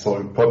he's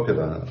so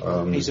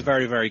popular. He's a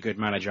very, very good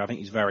manager. I think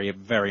he's very,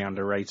 very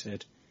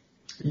underrated.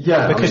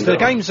 Yeah, because the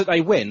games that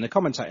they win, the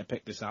commentator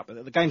picked this up,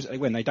 but the games that they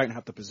win, they don't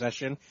have the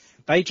possession.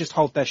 They just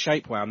hold their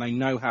shape well, and they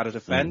know how to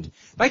defend.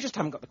 They just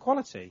haven't got the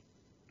quality.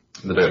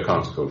 They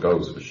can't score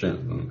goals for shit.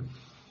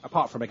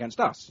 Apart from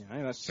against us,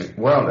 that's...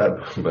 Well,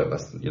 but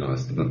that's,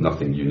 that's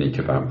nothing unique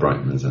about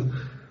Brighton, is it?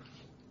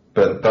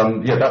 But,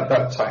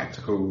 that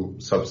tactical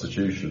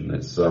substitution,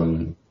 it's,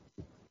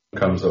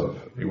 comes off.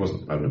 He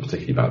wasn't having a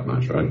particularly bad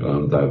match, right?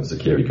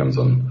 Zakiri comes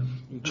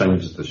on,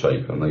 changes the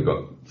shape, and they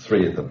got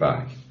 3 at the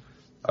back.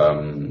 4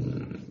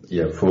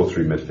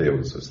 through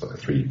midfield, so it's like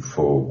a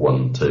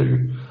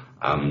 3-4-1-2,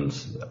 and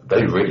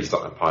they really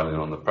started piling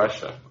on the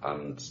pressure,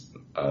 and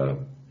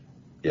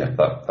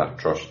that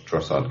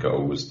Trossard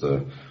goal was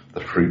the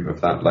fruit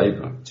of that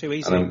labour. Too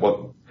easy. And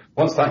then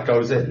once that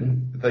goes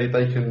in, they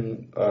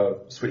can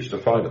switch to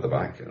 5 at the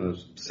back and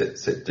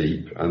sit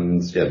deep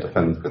and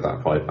defend with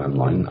that 5-man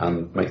line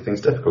and make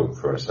things difficult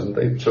for us, and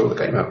they saw the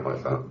game out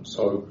like that.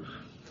 So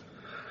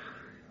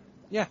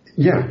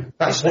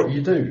that's what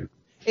you do.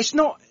 It's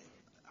not,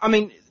 I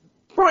mean,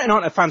 Brighton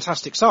aren't a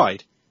fantastic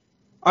side.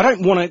 I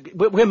don't want to,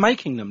 we're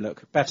making them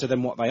look better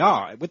than what they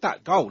are, with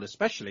that goal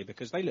especially,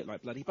 because they look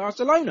like bloody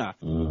Barcelona.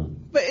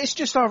 But it's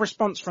just our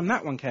response from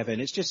that one,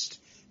 Kevin. It's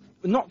just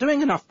not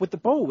doing enough with the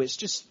ball. It's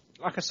just,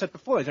 like I said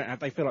before,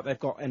 they feel like they've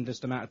got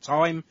endless amount of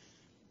time.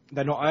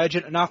 They're not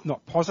urgent enough,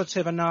 not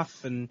positive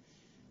enough, and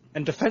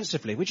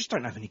defensively, we just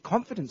don't have any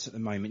confidence at the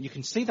moment. You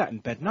can see that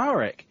in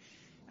Bednarek.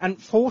 And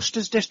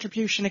Forster's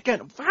distribution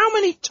again. How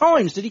many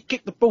times did he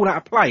kick the ball out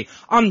of play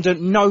under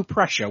no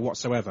pressure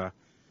whatsoever?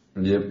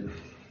 Yep.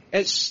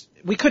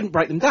 We couldn't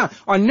break them down.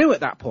 I knew at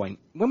that point,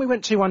 when we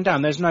went 2-1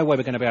 down, there's no way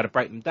we're going to be able to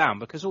break them down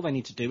because all they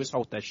need to do is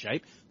hold their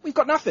shape. We've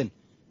got nothing.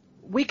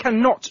 We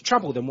cannot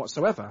trouble them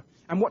whatsoever.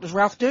 And what does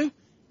Ralph do?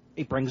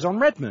 He brings on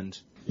Redmond.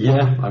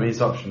 Yeah, I mean,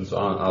 his options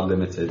are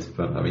limited,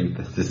 but I mean,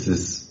 this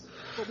is...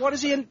 But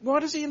why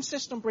does he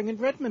insist on bringing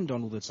Redmond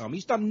on all the time?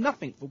 He's done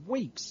nothing for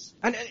weeks.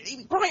 And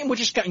Brighton were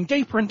just getting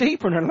deeper and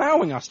deeper and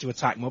allowing us to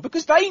attack more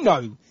because they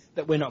know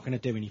that we're not going to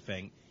do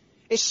anything.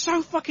 It's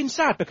so fucking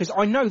sad because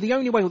I know the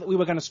only way that we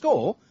were going to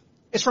score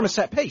is from a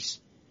set piece.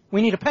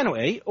 We need a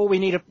penalty or we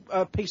need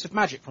a piece of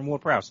magic from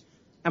Ward-Prowse.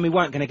 And we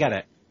weren't going to get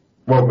it.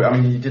 Well, I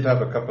mean, you did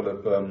have a couple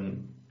of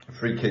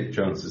free kick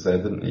chances there,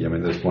 didn't you? I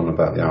mean, there's one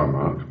about the hour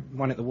mark.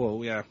 One at the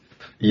wall, yeah.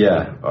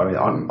 Yeah, I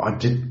mean, I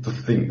did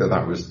think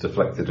that was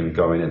deflected and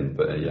going in,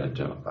 but yeah,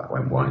 that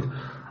went wide.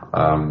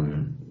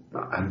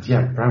 And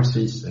yeah, Prowse,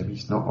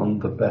 he's not on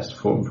the best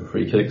form for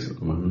free kicks at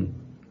the moment.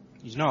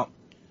 He's not.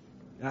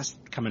 That's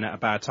coming at a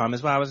bad time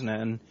as well, isn't it?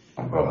 And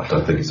well, I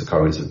don't think it's a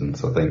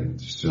coincidence. I think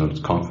just, his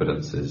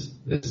confidence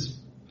is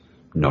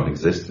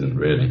non-existent,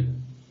 really.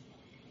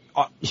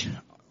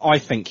 I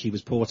think he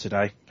was poor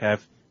today,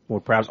 Kev.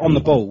 Ward-Prowse on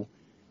the ball.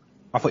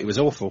 I thought he was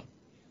awful.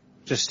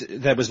 Just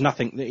there was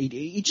nothing.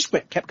 He just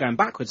kept going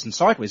backwards and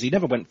sideways. He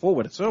never went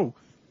forward at all.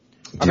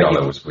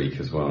 Diallo was weak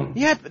as well.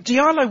 Yeah, but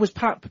Diallo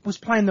was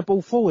playing the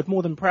ball forward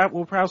more than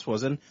Ward-Prowse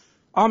was, and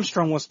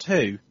Armstrong was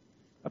too.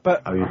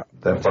 But I mean,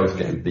 they're both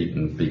getting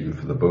beaten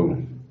for the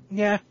ball.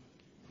 Yeah.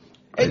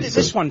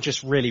 This one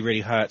just really,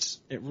 really hurts.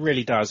 It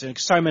really does. And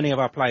so many of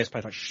our players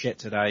played like shit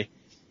today.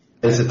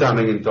 It's a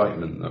damning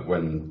indictment that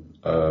when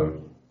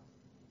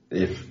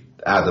if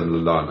Adam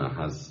Lallana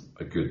has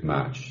a good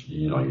match,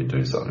 you know you're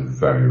doing something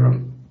very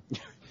wrong.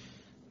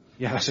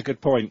 Yeah, that's a good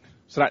point.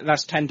 So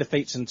that's 10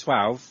 defeats and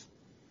 12.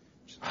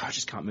 I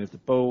just can't move the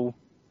ball.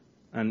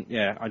 And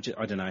yeah, I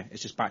don't know.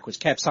 It's just backwards.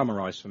 Kev,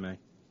 summarise for me.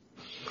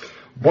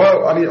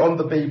 Well, I mean, on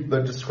the beat,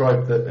 they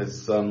described it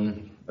as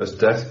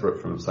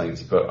desperate from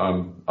Saints, but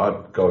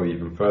I'd go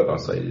even further. I'd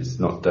say it's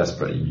not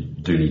desperate. You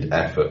do need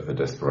effort for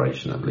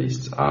desperation, at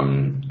least.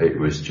 It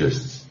was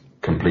just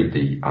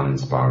completely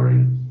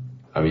uninspiring.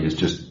 I mean, it's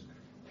just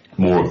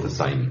more of the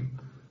same.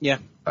 Yeah.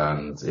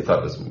 And if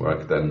that doesn't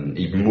work, then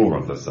even more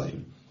of the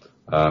same.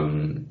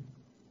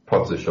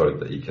 Potter showed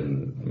that he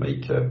can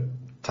make a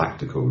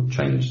tactical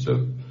change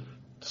to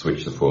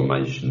switch the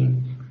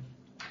formation,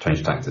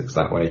 change tactics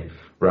that way.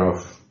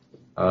 Ralph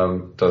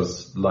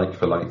does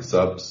like-for-like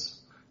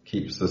subs,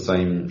 keeps the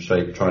same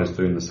shape, tries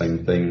doing the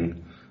same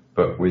thing,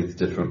 but with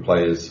different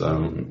players,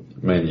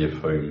 many of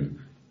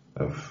whom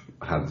have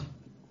had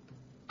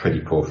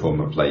pretty poor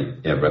form of late.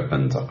 Yeah,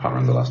 Redmond, I can't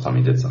remember the last time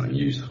he did something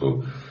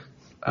useful.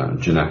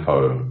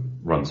 Gineppo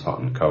runs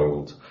hot and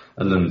cold.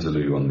 And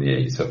Lundaloo on the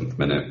 87th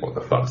minute, what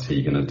the fuck's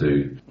he going to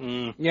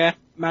do? Yeah,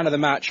 man of the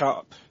match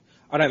up.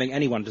 I don't think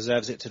anyone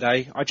deserves it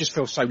today. I just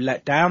feel so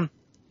let down.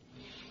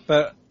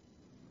 But,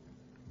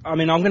 I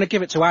mean, I'm going to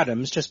give it to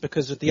Adams just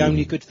because of the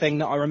only good thing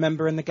that I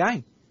remember in the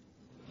game.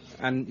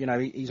 And, you know,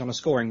 he's on a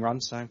scoring run,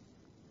 so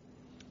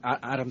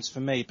Adams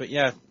for me. But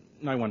yeah,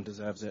 no one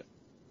deserves it.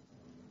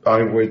 I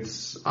don't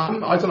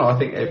know, I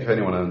think if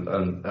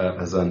anyone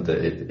has earned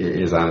it,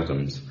 it is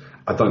Adams.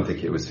 I don't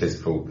think it was his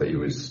fault that he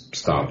was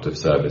starved of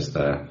service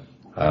there.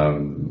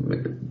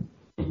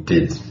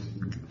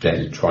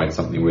 He tried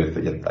something with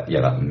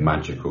that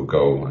magical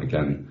goal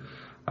again.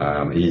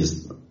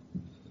 He's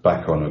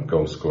back on a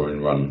goal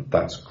scoring run.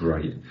 That's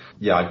great.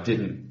 Yeah, I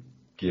didn't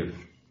give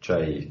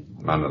Jay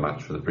man of the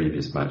match for the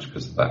previous match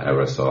because of that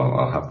error, so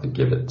I'll have to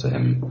give it to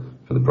him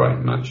for the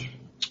Brighton match.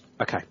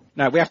 Okay.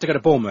 Now we have to go to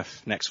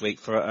Bournemouth next week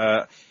for.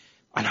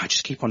 I know I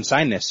just keep on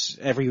saying this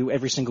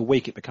every single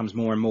week. It becomes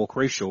more and more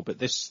crucial, but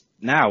this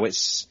now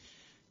it's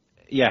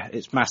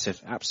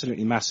massive,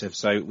 absolutely massive.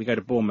 So we go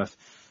to Bournemouth.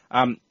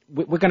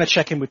 We're going to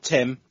check in with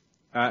Tim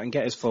and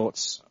get his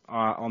thoughts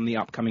on the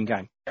upcoming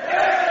game.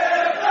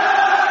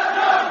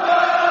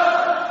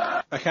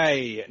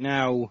 Okay,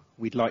 now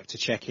we'd like to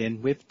check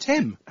in with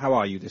Tim. How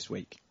are you this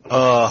week?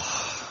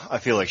 I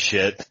feel like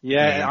shit.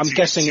 Yeah, I'm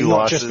guessing it's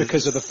not just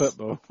because of the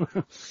football.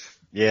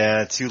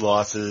 Yeah, 2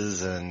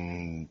 losses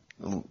and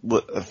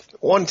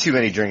 1 too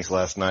many drinks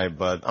last night,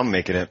 but I'm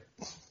making it.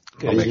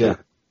 Yeah.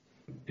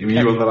 You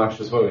were on the lash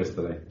as well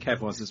yesterday?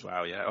 Kev was as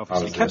well, yeah,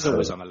 obviously. Kev's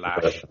always on the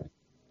lash.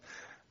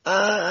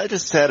 I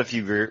just had a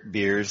few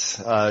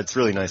beers. It's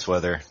really nice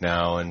weather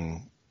now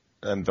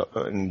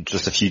and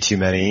just a few too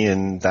many,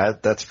 and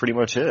that's pretty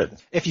much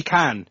it. If you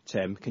can,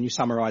 Tim, can you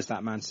summarise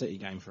that Man City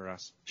game for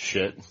us?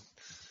 Shit.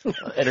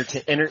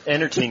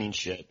 Entertaining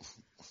shit.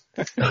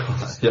 Yeah,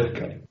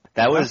 okay.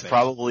 That was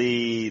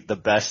probably the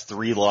best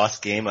 3-loss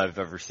game I've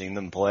ever seen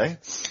them play.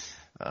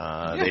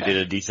 They did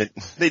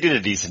a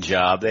decent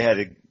job. They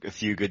had a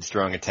few good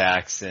strong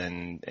attacks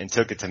and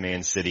took it to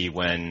Man City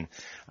when,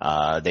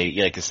 like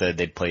I said,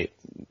 they played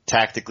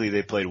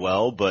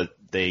well, but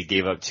they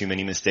gave up too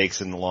many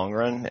mistakes in the long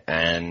run,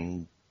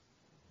 and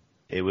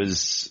it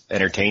was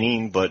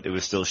entertaining, but it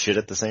was still shit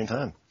at the same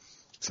time.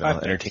 So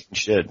entertaining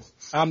shit.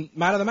 Man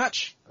of the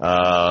match?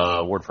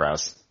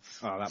 Ward-Prowse.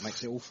 Oh, that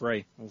makes it all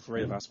three. All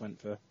three of us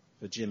went for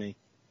Jimmy.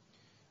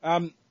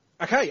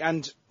 Okay,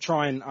 and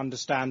try and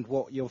understand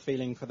what you're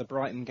feeling for the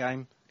Brighton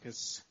game,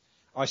 because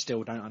I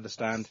still don't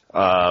understand.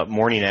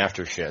 Morning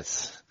after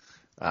shits.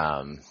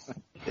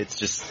 It's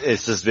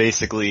just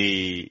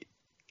basically,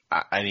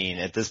 I mean,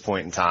 at this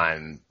point in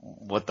time,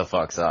 what the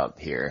fuck's up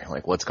here?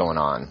 Like, what's going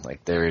on?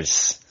 Like,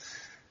 there's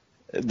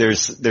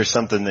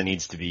something that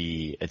needs to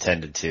be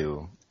attended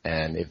to.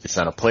 And if it's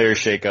not a player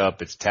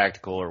shakeup, it's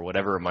tactical or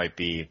whatever it might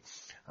be,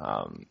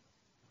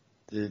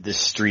 this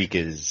streak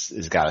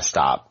is gotta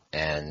stop.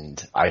 And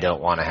I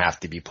don't want to have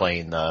to be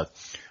playing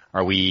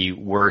are we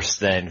worse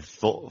than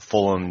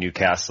Fulham,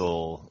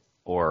 Newcastle,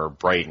 or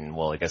Brighton?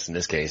 Well, I guess in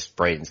this case,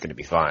 Brighton's going to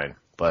be fine.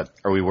 But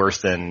are we worse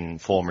than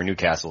Fulham or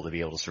Newcastle to be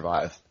able to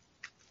survive?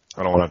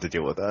 I don't want to have to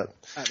deal with that.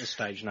 At this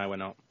stage, no, we're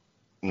not.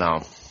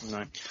 No.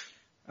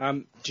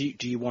 Do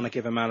you want to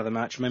give a man of the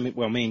match? Me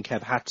and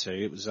Kev had to.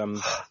 It was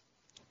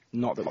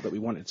not that we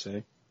wanted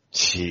to.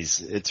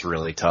 Jeez, it's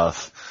really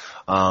tough.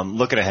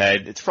 Looking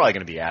ahead, it's probably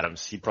going to be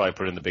Adams. He probably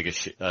put in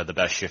the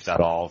best shift out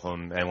of all of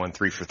them and went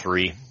 3 for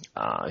 3.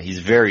 He's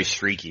very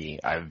streaky.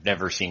 I've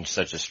never seen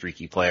such a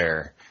streaky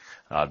player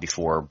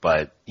before,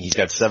 but he's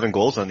got 7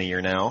 goals on the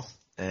year now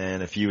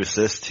and a few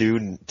assists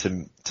too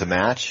to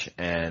match.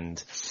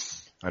 And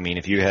I mean,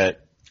 if you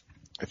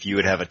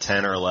would have a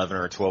 10 or 11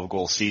 or a 12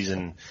 goal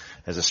season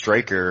as a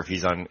striker, if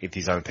he's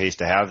on pace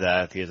to have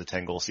that, if he has a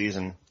 10 goal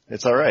season,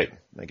 it's all right.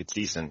 Like, it's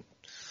decent.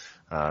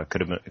 It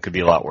could be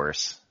a lot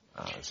worse.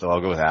 So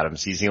I'll go with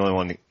Adams. He's the only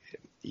one.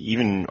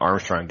 Even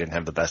Armstrong didn't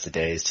have the best of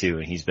days too,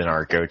 and he's been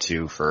our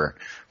go-to for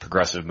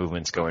progressive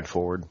movements going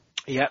forward.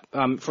 Yep,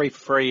 3 for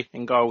 3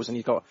 in goals, and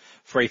he's got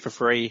 3 for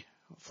 3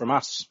 from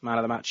us, man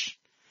of the match.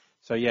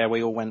 So yeah,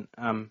 we all went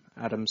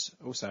Adams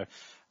also.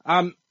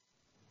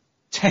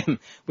 Tim,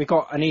 we've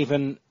got an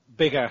even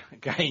bigger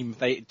game.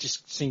 They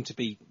just seem to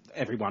be,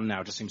 everyone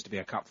now just seems to be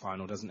a cup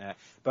final, doesn't it?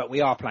 But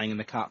we are playing in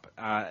the cup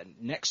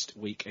next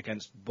week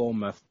against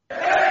Bournemouth.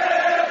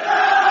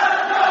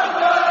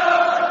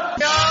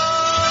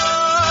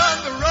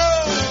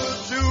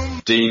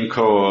 Dean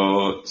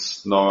Court.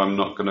 No, I'm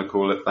not going to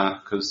call it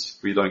that because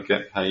we don't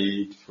get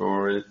paid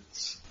for it.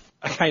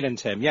 Okay then,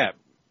 Tim. Yeah,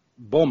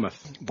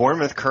 Bournemouth.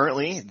 Bournemouth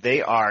currently,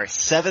 they are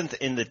 7th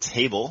in the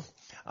table.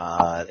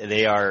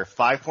 They are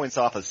 5 points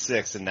off of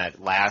 6th in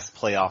that last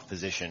playoff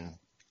position.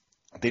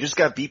 They just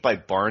got beat by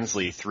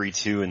Barnsley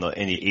 3-2 in the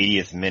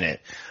 80th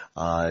minute.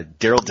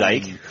 Daryl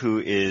Dike, who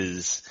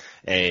is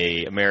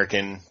a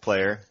American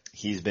player,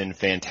 he's been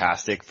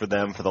fantastic for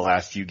them for the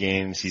last few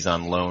games. He's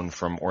on loan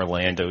from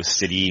Orlando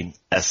City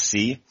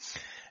SC.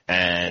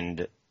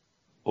 And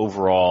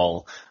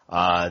overall,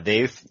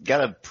 they've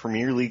got a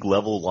Premier League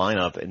level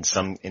lineup in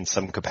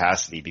some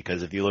capacity,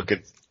 because if you look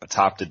at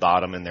top to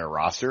bottom in their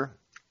roster,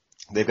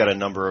 they've got a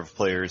number of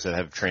players that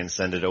have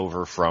transcended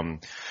over from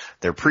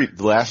their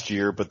last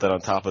year, but then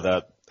on top of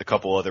that, a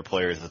couple other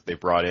players that they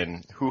brought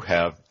in who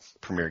have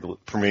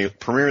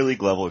Premier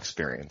League level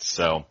experience.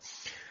 So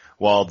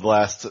while the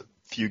last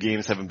few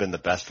games haven't been the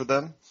best for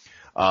them,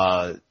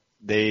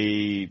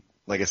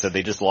 like I said,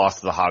 they just lost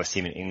to the hottest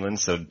team in England,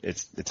 so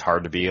it's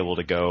hard to be able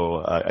to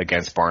go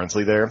against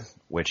Barnsley there,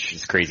 which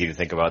is crazy to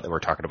think about that we're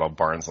talking about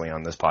Barnsley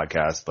on this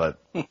podcast. But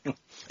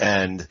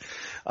and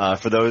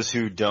for those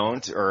who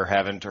don't or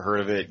haven't heard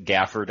of it,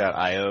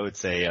 Gaffer.io,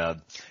 it's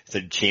a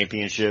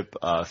championship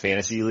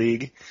fantasy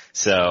league.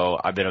 So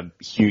I've been a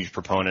huge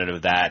proponent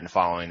of that and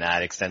following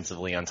that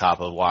extensively on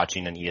top of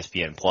watching on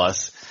ESPN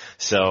Plus.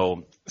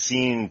 So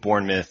seeing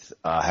Bournemouth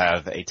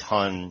have a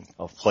ton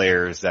of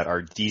players that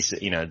are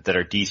decent, that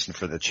are decent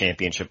for the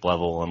championship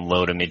level and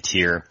low to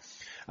mid-tier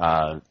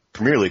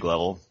Premier League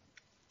level.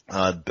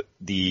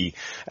 The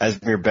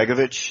Asmir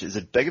Begovic, is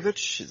it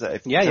Begovic?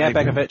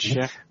 Begovic,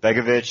 yeah.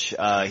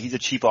 Begovic, he's a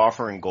cheap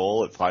offer in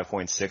goal at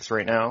 5.6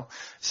 right now.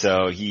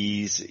 So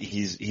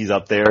he's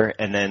up there.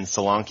 And then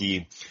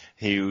Solanke,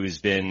 who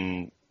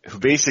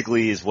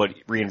basically is what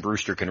Ryan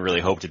Brewster can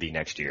really hope to be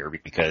next year,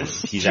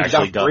 because he's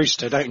actually done.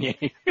 Brewster, don't you?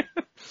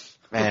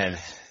 Man,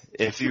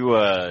 if you,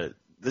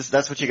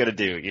 that's what you gotta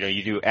do.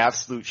 You do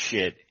absolute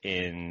shit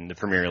in the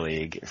Premier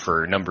League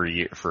for a number of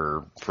years,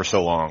 for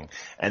so long,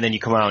 and then you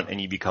come out and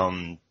you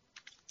become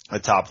a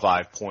top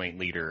 5 point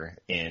leader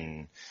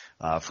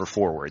for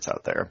forwards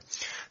out there.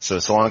 So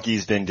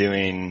Solanke's been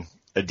doing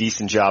a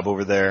decent job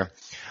over there.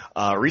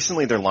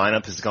 Recently their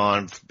lineup has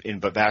gone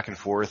back and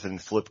forth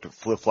and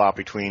flip-flop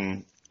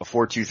between a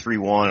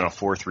 4-2-3-1 and a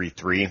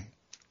 4-3-3.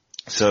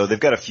 So they've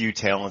got a few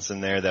talents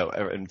in there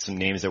and some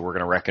names that we're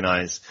going to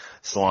recognize.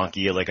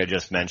 Solanke, like I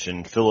just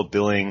mentioned, Philip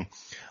Billing.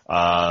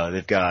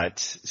 They've got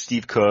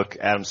Steve Cook,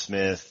 Adam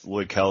Smith,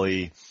 Lloyd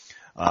Kelly.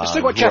 They've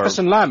still got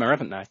Jefferson Lerma,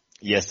 haven't they?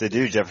 Yes, they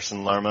do.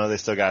 Jefferson Lerma, they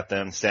still got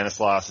them.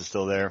 Stanislas is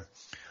still there.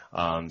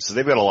 So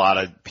they've got a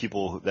lot of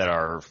people that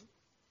are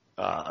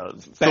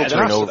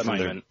filtering over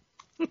from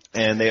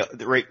And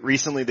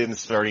recently they've been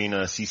starting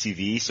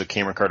CCV, so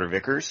Cameron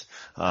Carter-Vickers,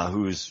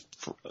 who's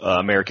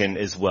American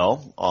as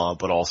well,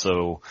 but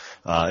also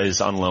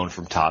is on loan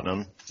from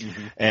Tottenham.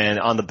 Mm-hmm. And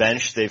on the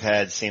bench they've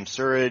had Sam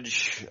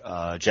Surridge,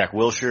 Jack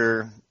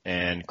Wilshere,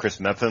 and Chris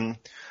Mepham.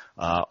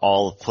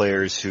 All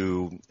players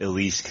who at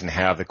least can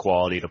have the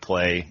quality to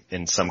play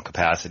in some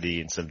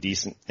capacity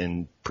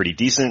and pretty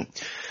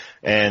decent.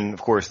 And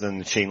of course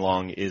then Shane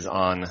Long is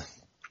on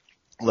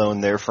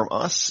loan there from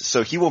us.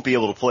 So he won't be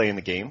able to play in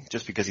the game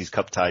just because he's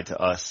cup tied to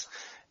us.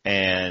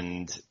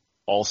 And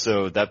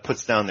also that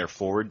puts down their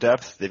forward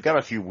depth. They've got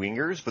a few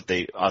wingers, but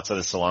outside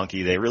of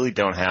Solanke, they really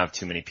don't have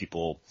too many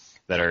people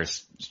that are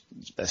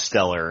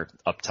stellar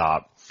up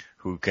top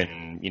who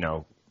can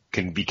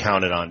be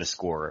counted on to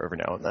score every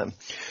now and then.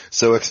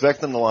 So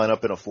expect them to line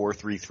up in a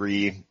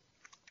 4-3-3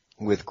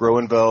 with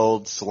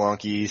Groenveld,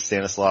 Solanke,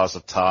 Stanislaus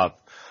up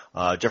top,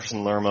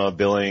 Jefferson Lerma,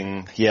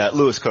 Billing,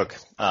 Lewis Cook,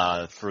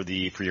 for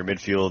your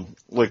midfield,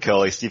 Lloyd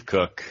Kelly, Steve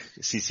Cook,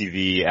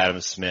 CCV,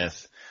 Adam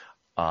Smith,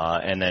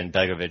 and then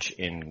Begovic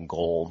in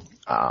goal,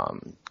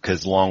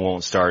 cause Long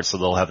won't start, so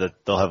they'll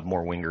have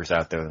more wingers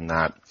out there than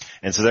that.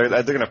 And so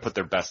they're gonna put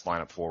their best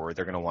lineup forward.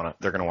 They're gonna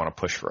wanna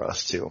push for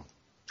us too.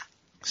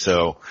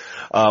 So,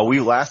 we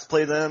last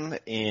played them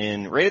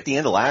right at the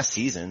end of last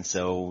season,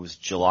 so it was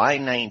July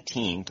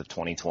 19th of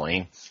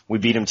 2020. We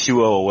beat them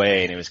 2-0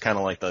 away, and it was kind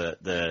of like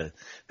the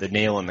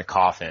nail in the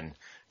coffin.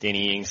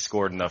 Danny Ings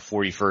scored in the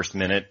 41st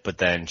minute, but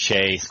then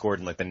Che scored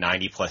in like the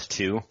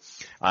 90+2. It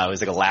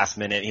was like a last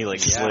minute, he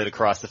slid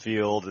across the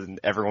field, and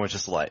everyone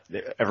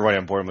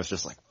on board was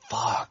just like,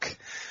 fuck.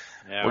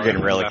 Yeah, we're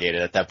getting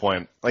relegated at that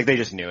point. Like they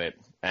just knew it,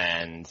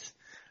 and,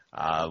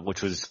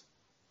 which was,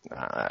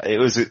 it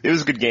was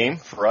a good game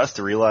for us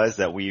to realize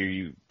that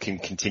we can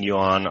continue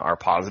on our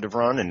positive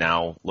run, and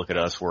now look at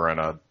us, we're on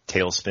a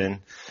tailspin.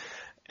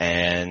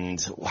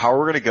 And how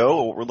we're going to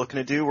go, what we're looking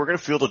to do, we're going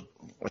to field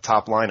a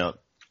top lineup.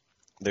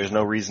 There's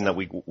no reason that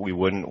we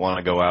wouldn't want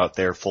to go out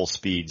there full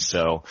speed.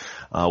 So,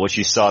 what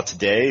you saw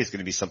today is going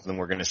to be something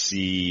we're going to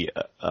see,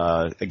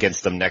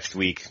 against them next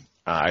week.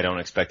 I don't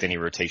expect any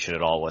rotation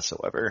at all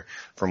whatsoever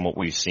from what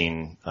we've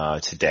seen,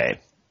 today.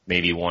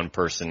 Maybe one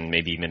person,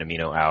 maybe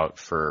Minamino out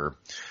for,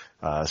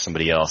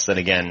 somebody else. Then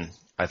again,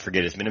 I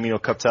forget, is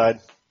Minamino cup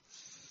tied?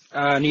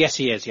 Yes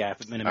he is, yeah.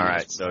 But Minamino.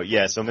 Alright,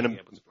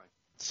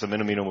 so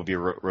Minamino will be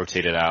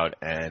rotated out,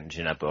 and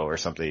Gineppo or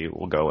something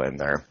will go in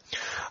there.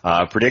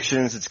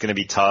 Predictions, it's going to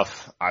be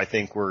tough. I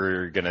think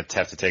we're going to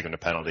have to take them to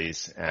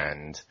penalties,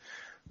 and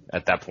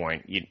at that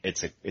point,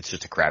 it's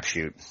just a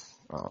crapshoot.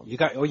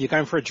 You're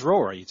going for a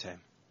draw, are you, Tim?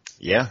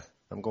 Yeah,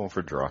 I'm going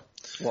for a draw.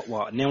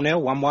 What? 0-0,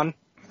 1-1?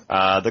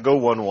 They'll go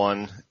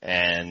 1-1,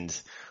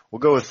 and we'll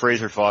go with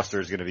Fraser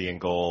Foster is going to be in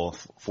goal,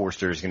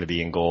 Forster is going to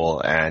be in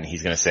goal, and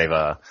he's going to save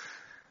a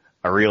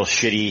real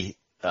shitty,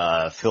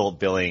 Phil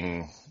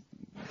Billing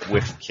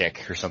whiff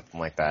kick or something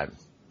like that.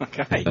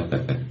 Okay.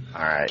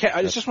 All right.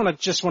 I just want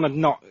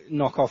to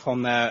knock off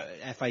on their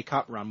FA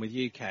Cup run with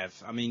you, Kev.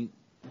 I mean,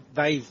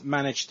 they've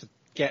managed to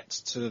get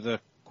to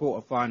the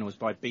quarterfinals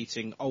by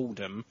beating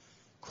Oldham,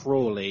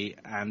 Crawley,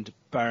 and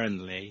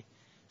Burnley.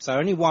 So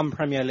only one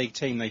Premier League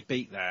team they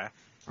beat there.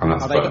 And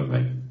that's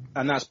Burnley.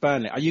 And that's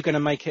Burnley. Are you going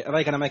to make it? Are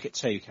they going to make it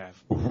too, Kev?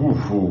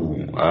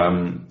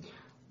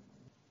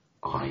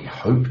 I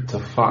hope to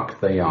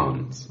fuck they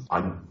aren't.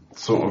 I'm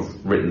sort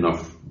of written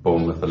off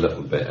Bournemouth a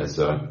little bit as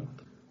a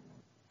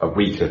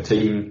weaker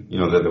team. You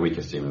know, they're the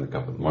weakest team in the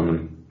cup at the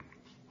moment.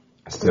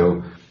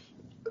 Still,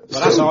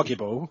 that's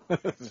arguable.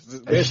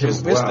 We're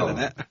still in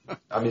it.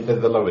 I mean,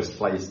 they're the lowest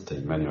placed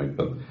team anyway.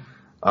 But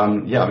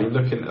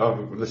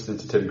listening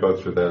to Tim go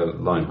through their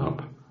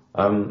lineup,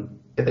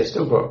 they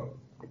still got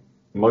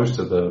most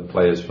of the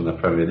players from the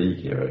Premier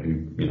League era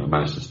who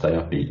managed to stay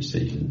up each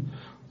season.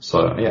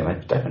 So yeah,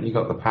 they've definitely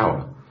got the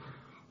power.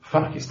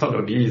 Fuck, it's not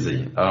going to be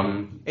easy.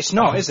 It's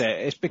not, is it?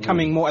 It's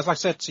becoming more, as I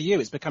said to you,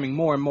 it's becoming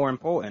more and more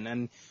important.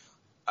 And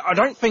I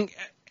don't think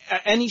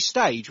at any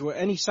stage, or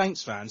any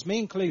Saints fans, me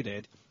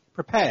included,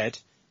 prepared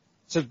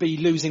to be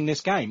losing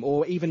this game,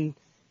 or even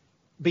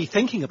be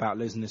thinking about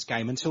losing this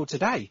game until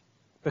today.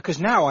 Because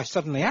now I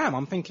suddenly am.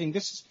 I'm thinking,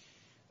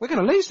 we're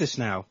going to lose this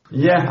now.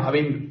 Yeah, I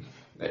mean,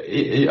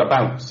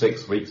 about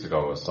 6 weeks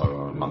ago or so,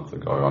 or a month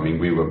ago, I mean,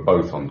 we were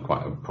both on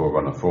quite a poor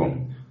run of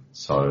form.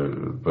 So,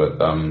 but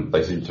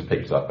they seem to have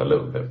picked it up a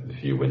little bit with a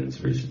few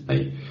wins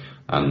recently,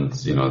 and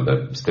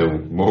they're still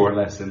more or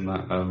less in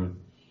that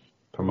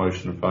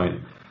promotion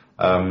fight.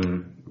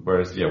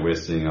 Whereas, we're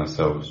seeing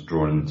ourselves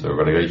drawn into a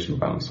relegation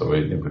battle, so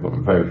we've got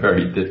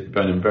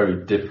going in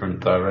very different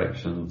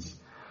directions.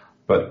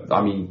 But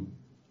I mean,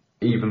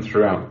 even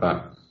throughout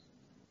that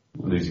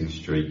losing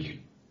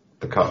streak,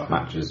 the cup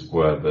matches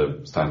were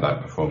the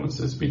standout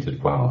performances. We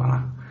did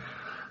well.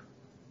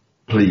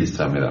 Please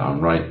tell me that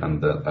I'm right,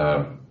 and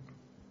that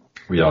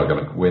we are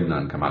going to win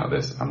and come out of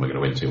this, and we're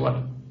going to win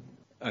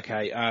 2-1.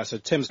 Okay, so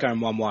Tim's going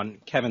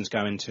 1-1, Kevin's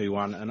going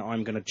 2-1, and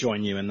I'm going to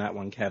join you in that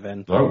one,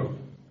 Kevin. Oh.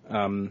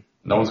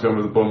 No one's going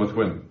with the Bournemouth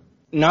win?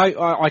 No,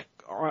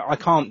 I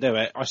can't do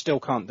it. I still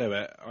can't do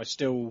it. I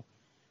still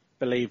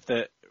believe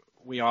that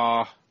we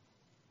are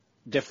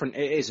different.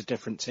 It is a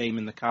different team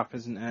in the cup,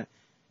 isn't it?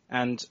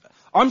 And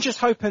I'm just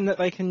hoping that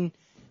they can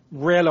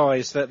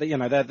realise that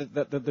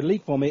the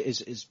league form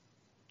is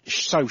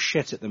so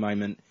shit at the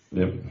moment.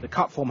 Yep. The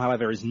cup form,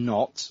 however, is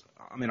not.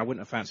 I mean, I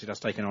wouldn't have fancied us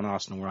taking on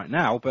Arsenal right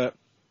now, but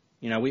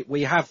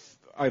we have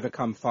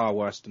overcome far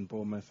worse than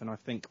Bournemouth, and I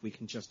think we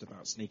can just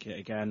about sneak it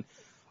again.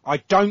 I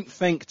don't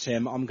think,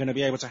 Tim, I'm going to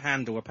be able to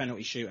handle a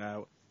penalty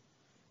shootout,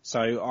 so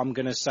I'm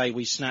going to say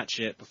we snatch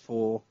it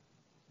before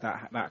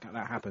that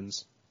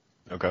happens.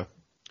 Okay.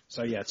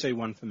 So yeah,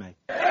 2-1 for me.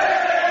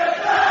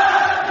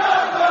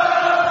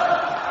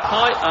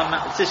 Hi, I'm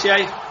Matt Letitia,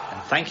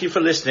 and thank you for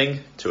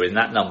listening to In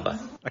That Number.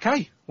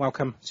 Okay,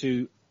 welcome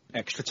to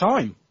Extra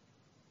Time.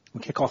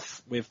 We'll kick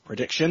off with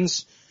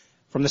predictions.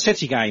 From the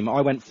City game,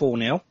 I went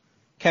 4-0,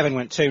 Kevin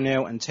went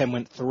 2-0, and Tim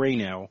went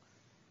 3-0.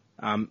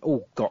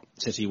 All got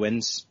City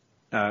wins.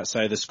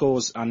 So the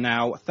scores are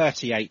now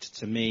 38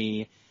 to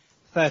me,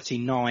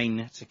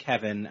 39 to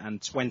Kevin,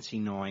 and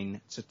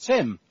 29 to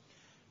Tim.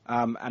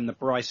 And the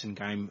Brighton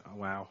game,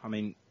 wow, I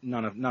mean,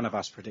 none of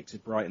us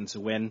predicted Brighton to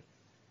win.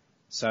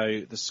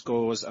 So the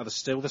scores are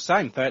still the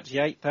same,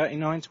 38,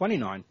 39,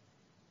 29.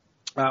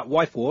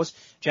 Wife Wars,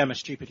 Gemma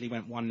stupidly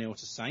went 1-0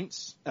 to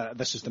Saints.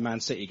 This is the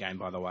Man City game,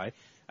 by the way.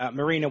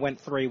 Marina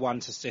went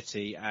 3-1 to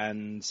City,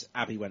 and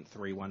Abby went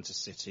 3-1 to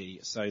City.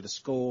 So the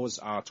scores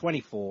are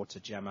 24 to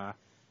Gemma,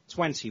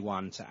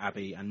 21 to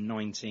Abby, and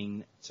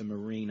 19 to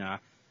Marina.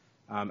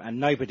 And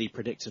nobody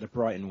predicted a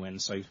Brighton win,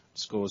 so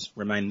scores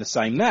remain the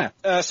same there.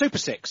 Super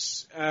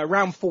 6,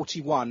 round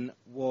 41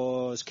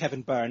 was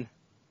Kevin Byrne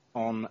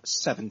on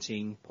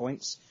 17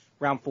 points.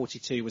 Round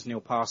 42 was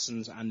Neil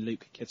Parsons and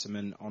Luke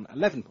Kitterman on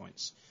 11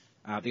 points.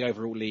 The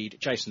overall lead,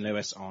 Jason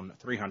Lewis on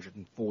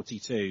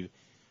 342.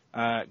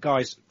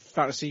 Guys,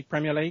 Fantasy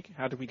Premier League,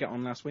 how did we get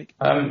on last week?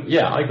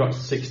 Yeah, I got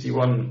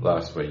 61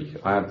 last week.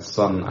 I had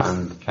Son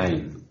and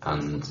Kane,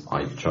 and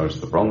I chose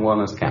the wrong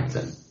one as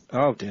captain.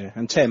 Oh dear.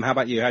 And Tim, how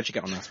about you? How'd you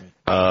get on last week?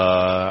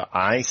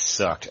 I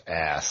sucked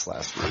ass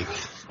last week.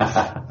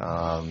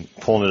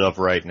 Pulling it up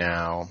right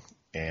now,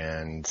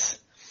 and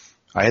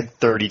I had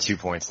 32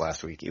 points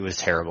last week. It was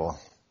terrible.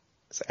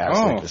 It's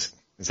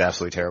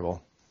absolutely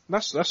terrible.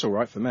 That's all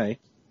right for me.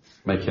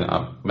 Making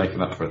up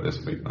for it this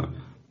week,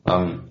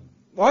 though.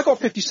 Well, I got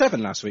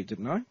 57 last week,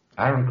 didn't I?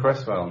 Aaron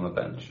Cresswell on the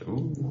bench.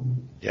 Ooh.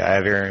 Yeah, I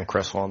have Aaron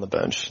Cresswell on the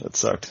bench. That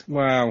sucked.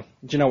 Well,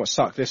 do you know what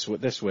sucked this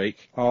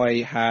week?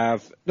 I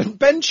have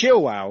Ben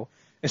Chilwell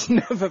is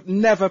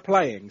never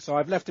playing, so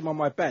I've left him on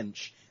my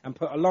bench and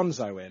put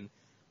Alonso in.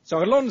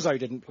 So Alonso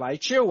didn't play,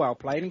 Chilwell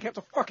played and kept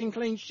a fucking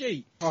clean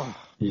sheet. Oh.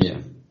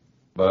 Yeah.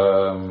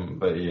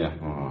 But yeah,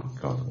 oh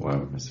god,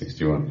 wow,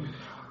 61.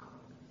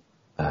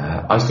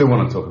 I still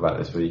want to talk about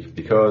this week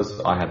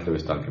because I had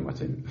Lewis Dunk in my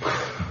team.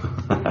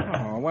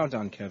 Oh, well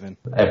done, Kevin.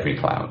 Every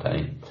cloud,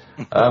 eh?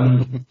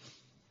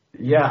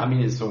 Yeah, I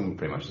mean, it's all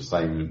pretty much the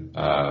same.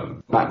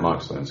 Matt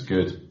Markstone's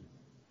good.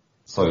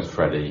 So is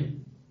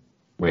Freddie.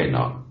 We're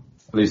not.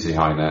 Lucy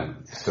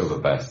Heiner, still the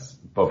best.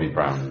 Bobby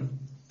Brown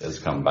has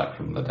come back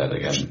from the dead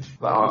again.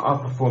 Our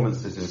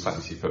performances in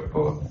fantasy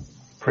football are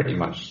pretty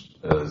much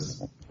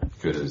as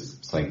good as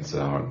Saints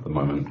are at the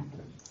moment.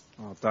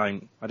 Oh,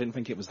 don't. I didn't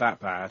think it was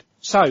that bad.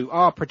 So,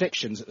 our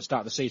predictions at the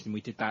start of the season,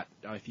 we did that,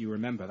 if you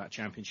remember, that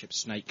championship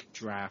snake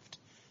draft.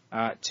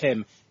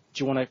 Tim,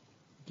 do you want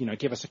to,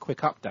 give us a quick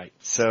update?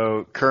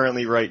 So,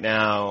 currently right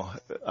now,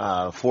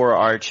 for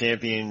our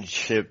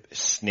championship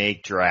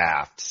snake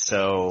draft,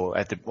 so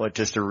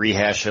just to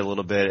rehash it a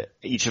little bit,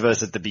 each of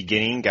us at the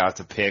beginning got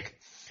to pick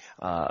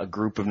a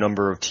group of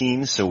number of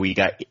teams. So we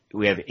have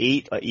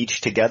 8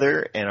 each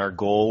together, and our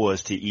goal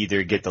was to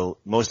either get the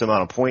most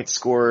amount of points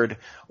scored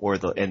or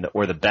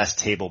the best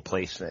table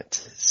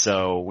placement.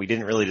 So we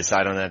didn't really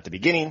decide on that at the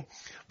beginning,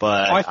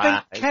 but I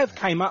think Kev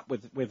came up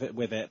with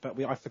it, but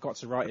I forgot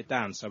to write it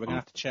down. So we're gonna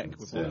have to check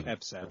with what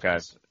Kev said. Okay.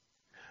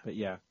 But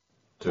yeah.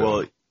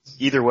 Well,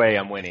 either way,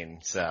 I'm winning.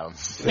 So.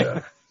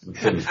 Yeah.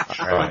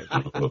 All right.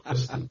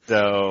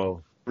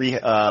 So.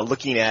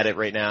 Looking at it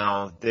right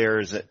now,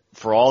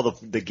 for all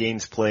the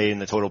games played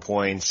and the total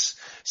points.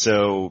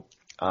 So,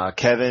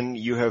 Kevin,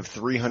 you have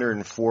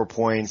 304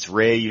 points.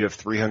 Ray, you have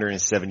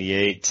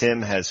 378.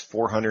 Tim has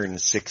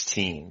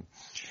 416.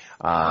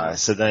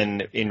 So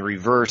then in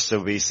reverse,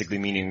 so basically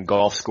meaning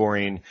golf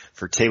scoring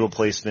for table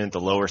placement,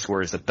 the lower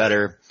score is the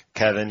better.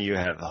 Kevin, you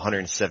have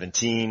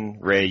 117.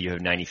 Ray, you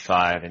have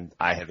 95, and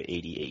I have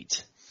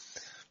 88.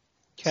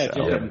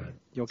 Kev,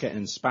 you're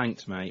getting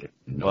spanked, mate.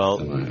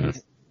 Well,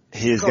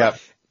 he's got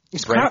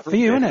it's crap for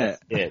you, isn't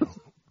it?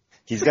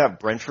 He's got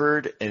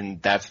Brentford, and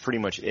that's pretty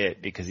much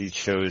it, because he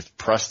chose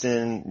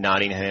Preston,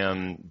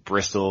 Nottingham,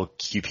 Bristol,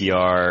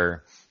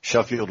 QPR,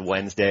 Sheffield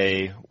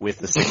Wednesday with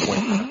the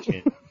 6-point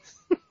deduction.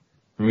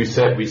 We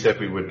said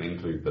we wouldn't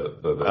include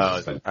the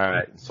suspension. All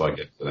right. So I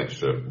get an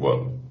extra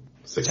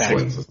 6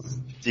 points. So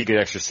you get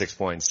extra 6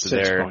 points. So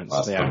 6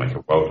 points. Yeah. Make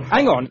a world.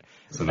 Hang on.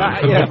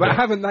 But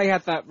haven't they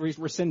had that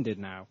rescinded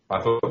now?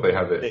 I thought they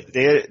had it.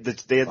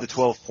 They had the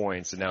 12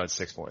 points, and now it's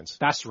 6 points.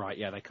 That's right.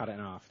 Yeah, they cut it in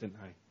half, didn't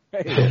they?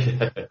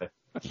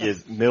 He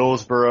has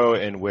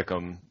Middlesbrough and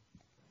Wickham,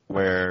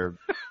 where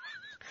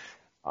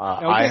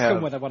I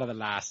have one of the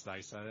last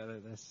though, so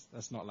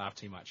let's not laugh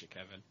too much at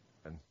Kevin.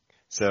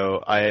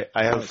 So I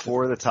have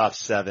 4 of the top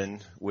 7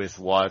 with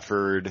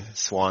Watford,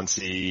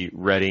 Swansea,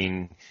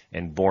 Reading,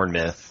 and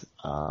Bournemouth.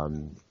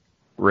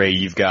 Ray,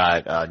 you've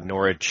got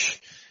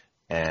Norwich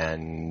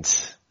and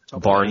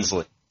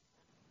Barnsley.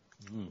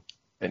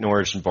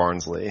 Norwich and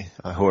Barnsley,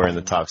 who are in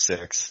the top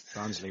 6.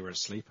 Barnsley were a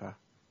sleeper.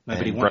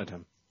 Nobody wanted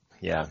him.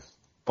 Yeah.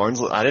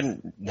 Barnsley,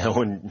 no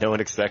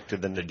one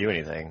expected them to do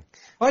anything.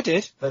 I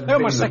did. They were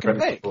my second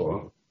pick.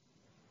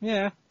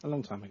 Yeah, a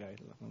long time ago.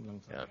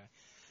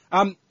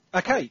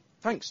 Okay,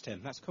 thanks,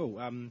 Tim. That's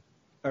cool.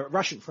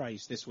 Russian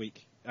phrase this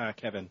week,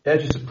 Kevin. Yeah,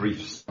 just a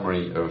brief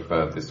summary of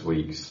this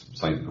week's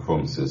Saints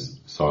performances.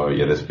 So,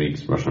 this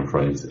week's Russian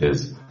phrase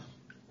is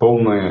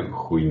полная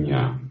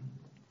хуйня.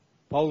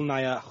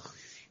 Полная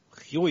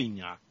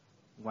хуйня.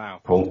 Wow.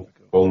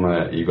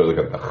 Полная, you got to look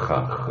at the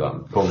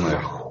х.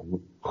 Полная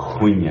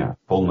хуйня.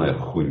 Полная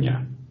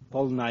хуйня.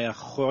 Полная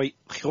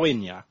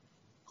хуйня.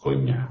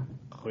 Хуйня.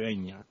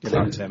 Good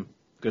luck, Tim.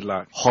 Good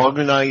luck.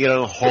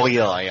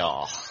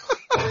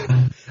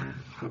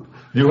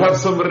 You have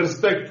some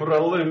respect for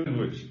our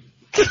language.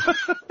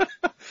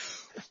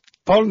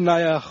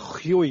 Polnaya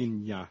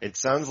huinya. It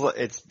sounds like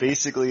it's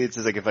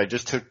like if I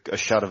just took a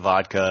shot of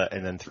vodka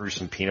and then threw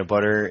some peanut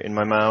butter in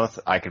my mouth,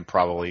 I could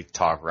probably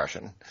talk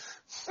Russian.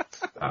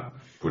 That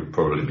would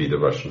probably be the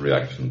Russian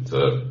reaction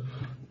to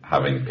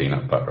having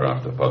peanut butter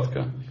after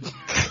vodka.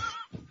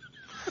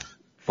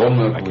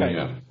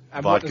 Okay.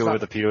 Vodka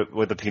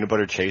with the peanut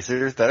butter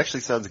chaser? That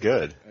actually sounds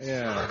good.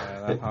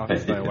 Yeah, I'm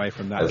halfway away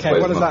from that. Okay,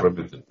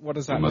 what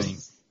does that mean?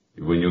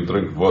 When you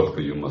drink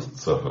vodka, you must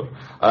suffer.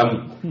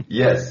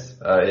 Yes,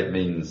 it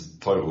means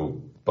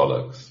total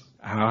bollocks.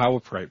 How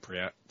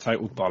appropriate.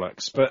 Total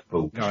bollocks. But,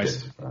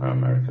 guys. For our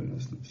American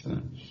listeners,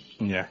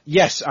 yeah.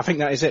 Yes, I think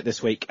that is it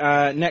this week.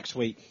 Next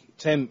week,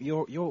 Tim,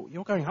 you're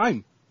going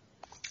home.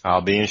 I'll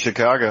be in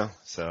Chicago,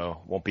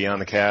 so won't be on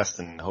the cast,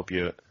 and hope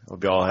you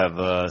all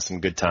have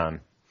some good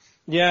time.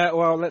 Yeah,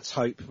 well, let's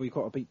hope. We've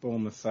got to beat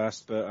Bournemouth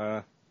first,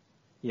 but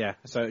yeah,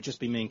 so it'll just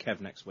be me and Kev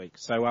next week.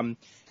 So,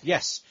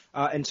 yes,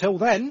 until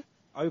then,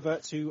 over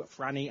to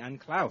Franny and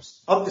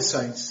Klaus. Up the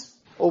Saints.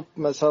 Up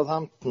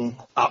Southampton.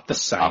 Up the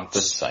Saints. Up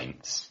the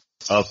Saints.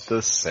 Up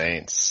the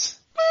Saints.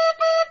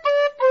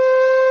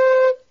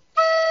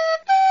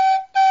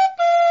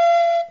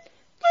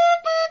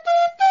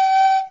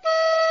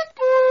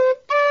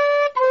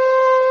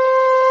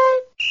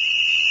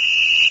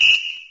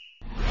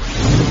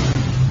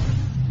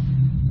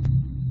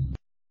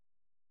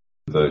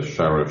 The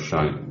Sheriff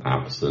Shite,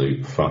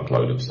 absolute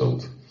fuckload of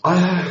salt.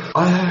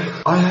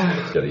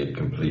 Getting it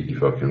completely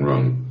fucking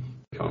wrong.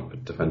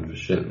 Can't defend for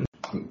shit.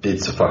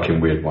 It's a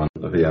fucking weird one.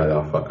 The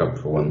VAR fuck up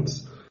for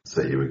once.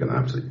 City were gonna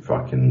absolutely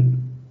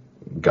fucking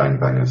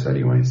gangbang us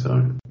anyway,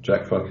 so.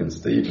 Jack fucking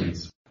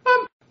Stevens.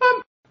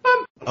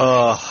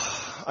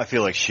 I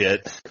feel like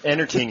shit.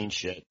 Entertaining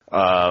shit.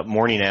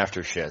 Morning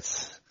after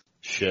shits.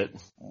 Shit.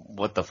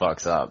 What the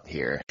fuck's up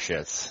here?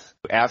 Shits.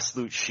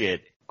 Absolute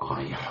shit.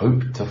 I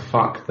hope to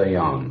fuck they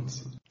aren't.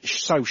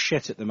 So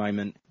shit at the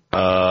moment.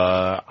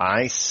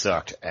 I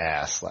sucked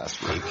ass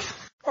last week.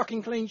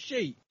 Fucking clean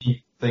sheet.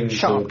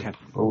 Shut up, Ken.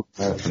 Oh,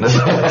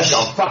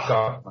 fuck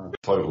off.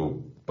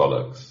 Total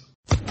bollocks.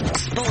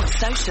 Sports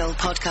Social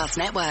Podcast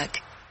Network.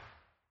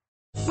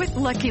 With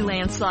Lucky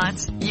Land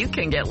Slots, you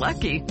can get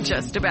lucky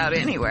just about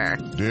anywhere.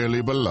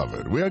 Dearly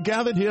beloved, we are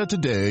gathered here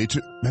today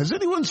to... Has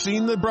anyone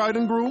seen the bride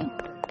and groom?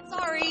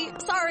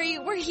 Sorry,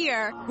 we're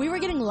here. We were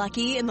getting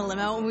lucky in the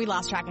limo and we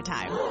lost track of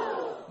time.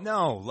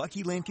 No,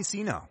 Lucky Land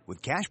Casino,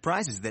 with cash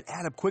prizes that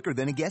add up quicker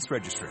than a guest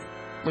registry.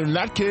 In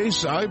that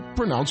case, I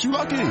pronounce you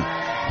lucky.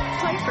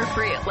 Play for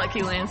free at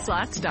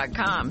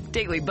LuckyLandSlots.com.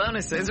 Daily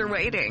bonuses are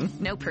waiting.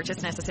 No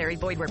purchase necessary.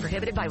 Void where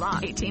prohibited by law.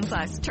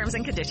 18+. Terms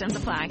and conditions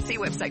apply. See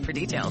website for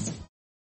details.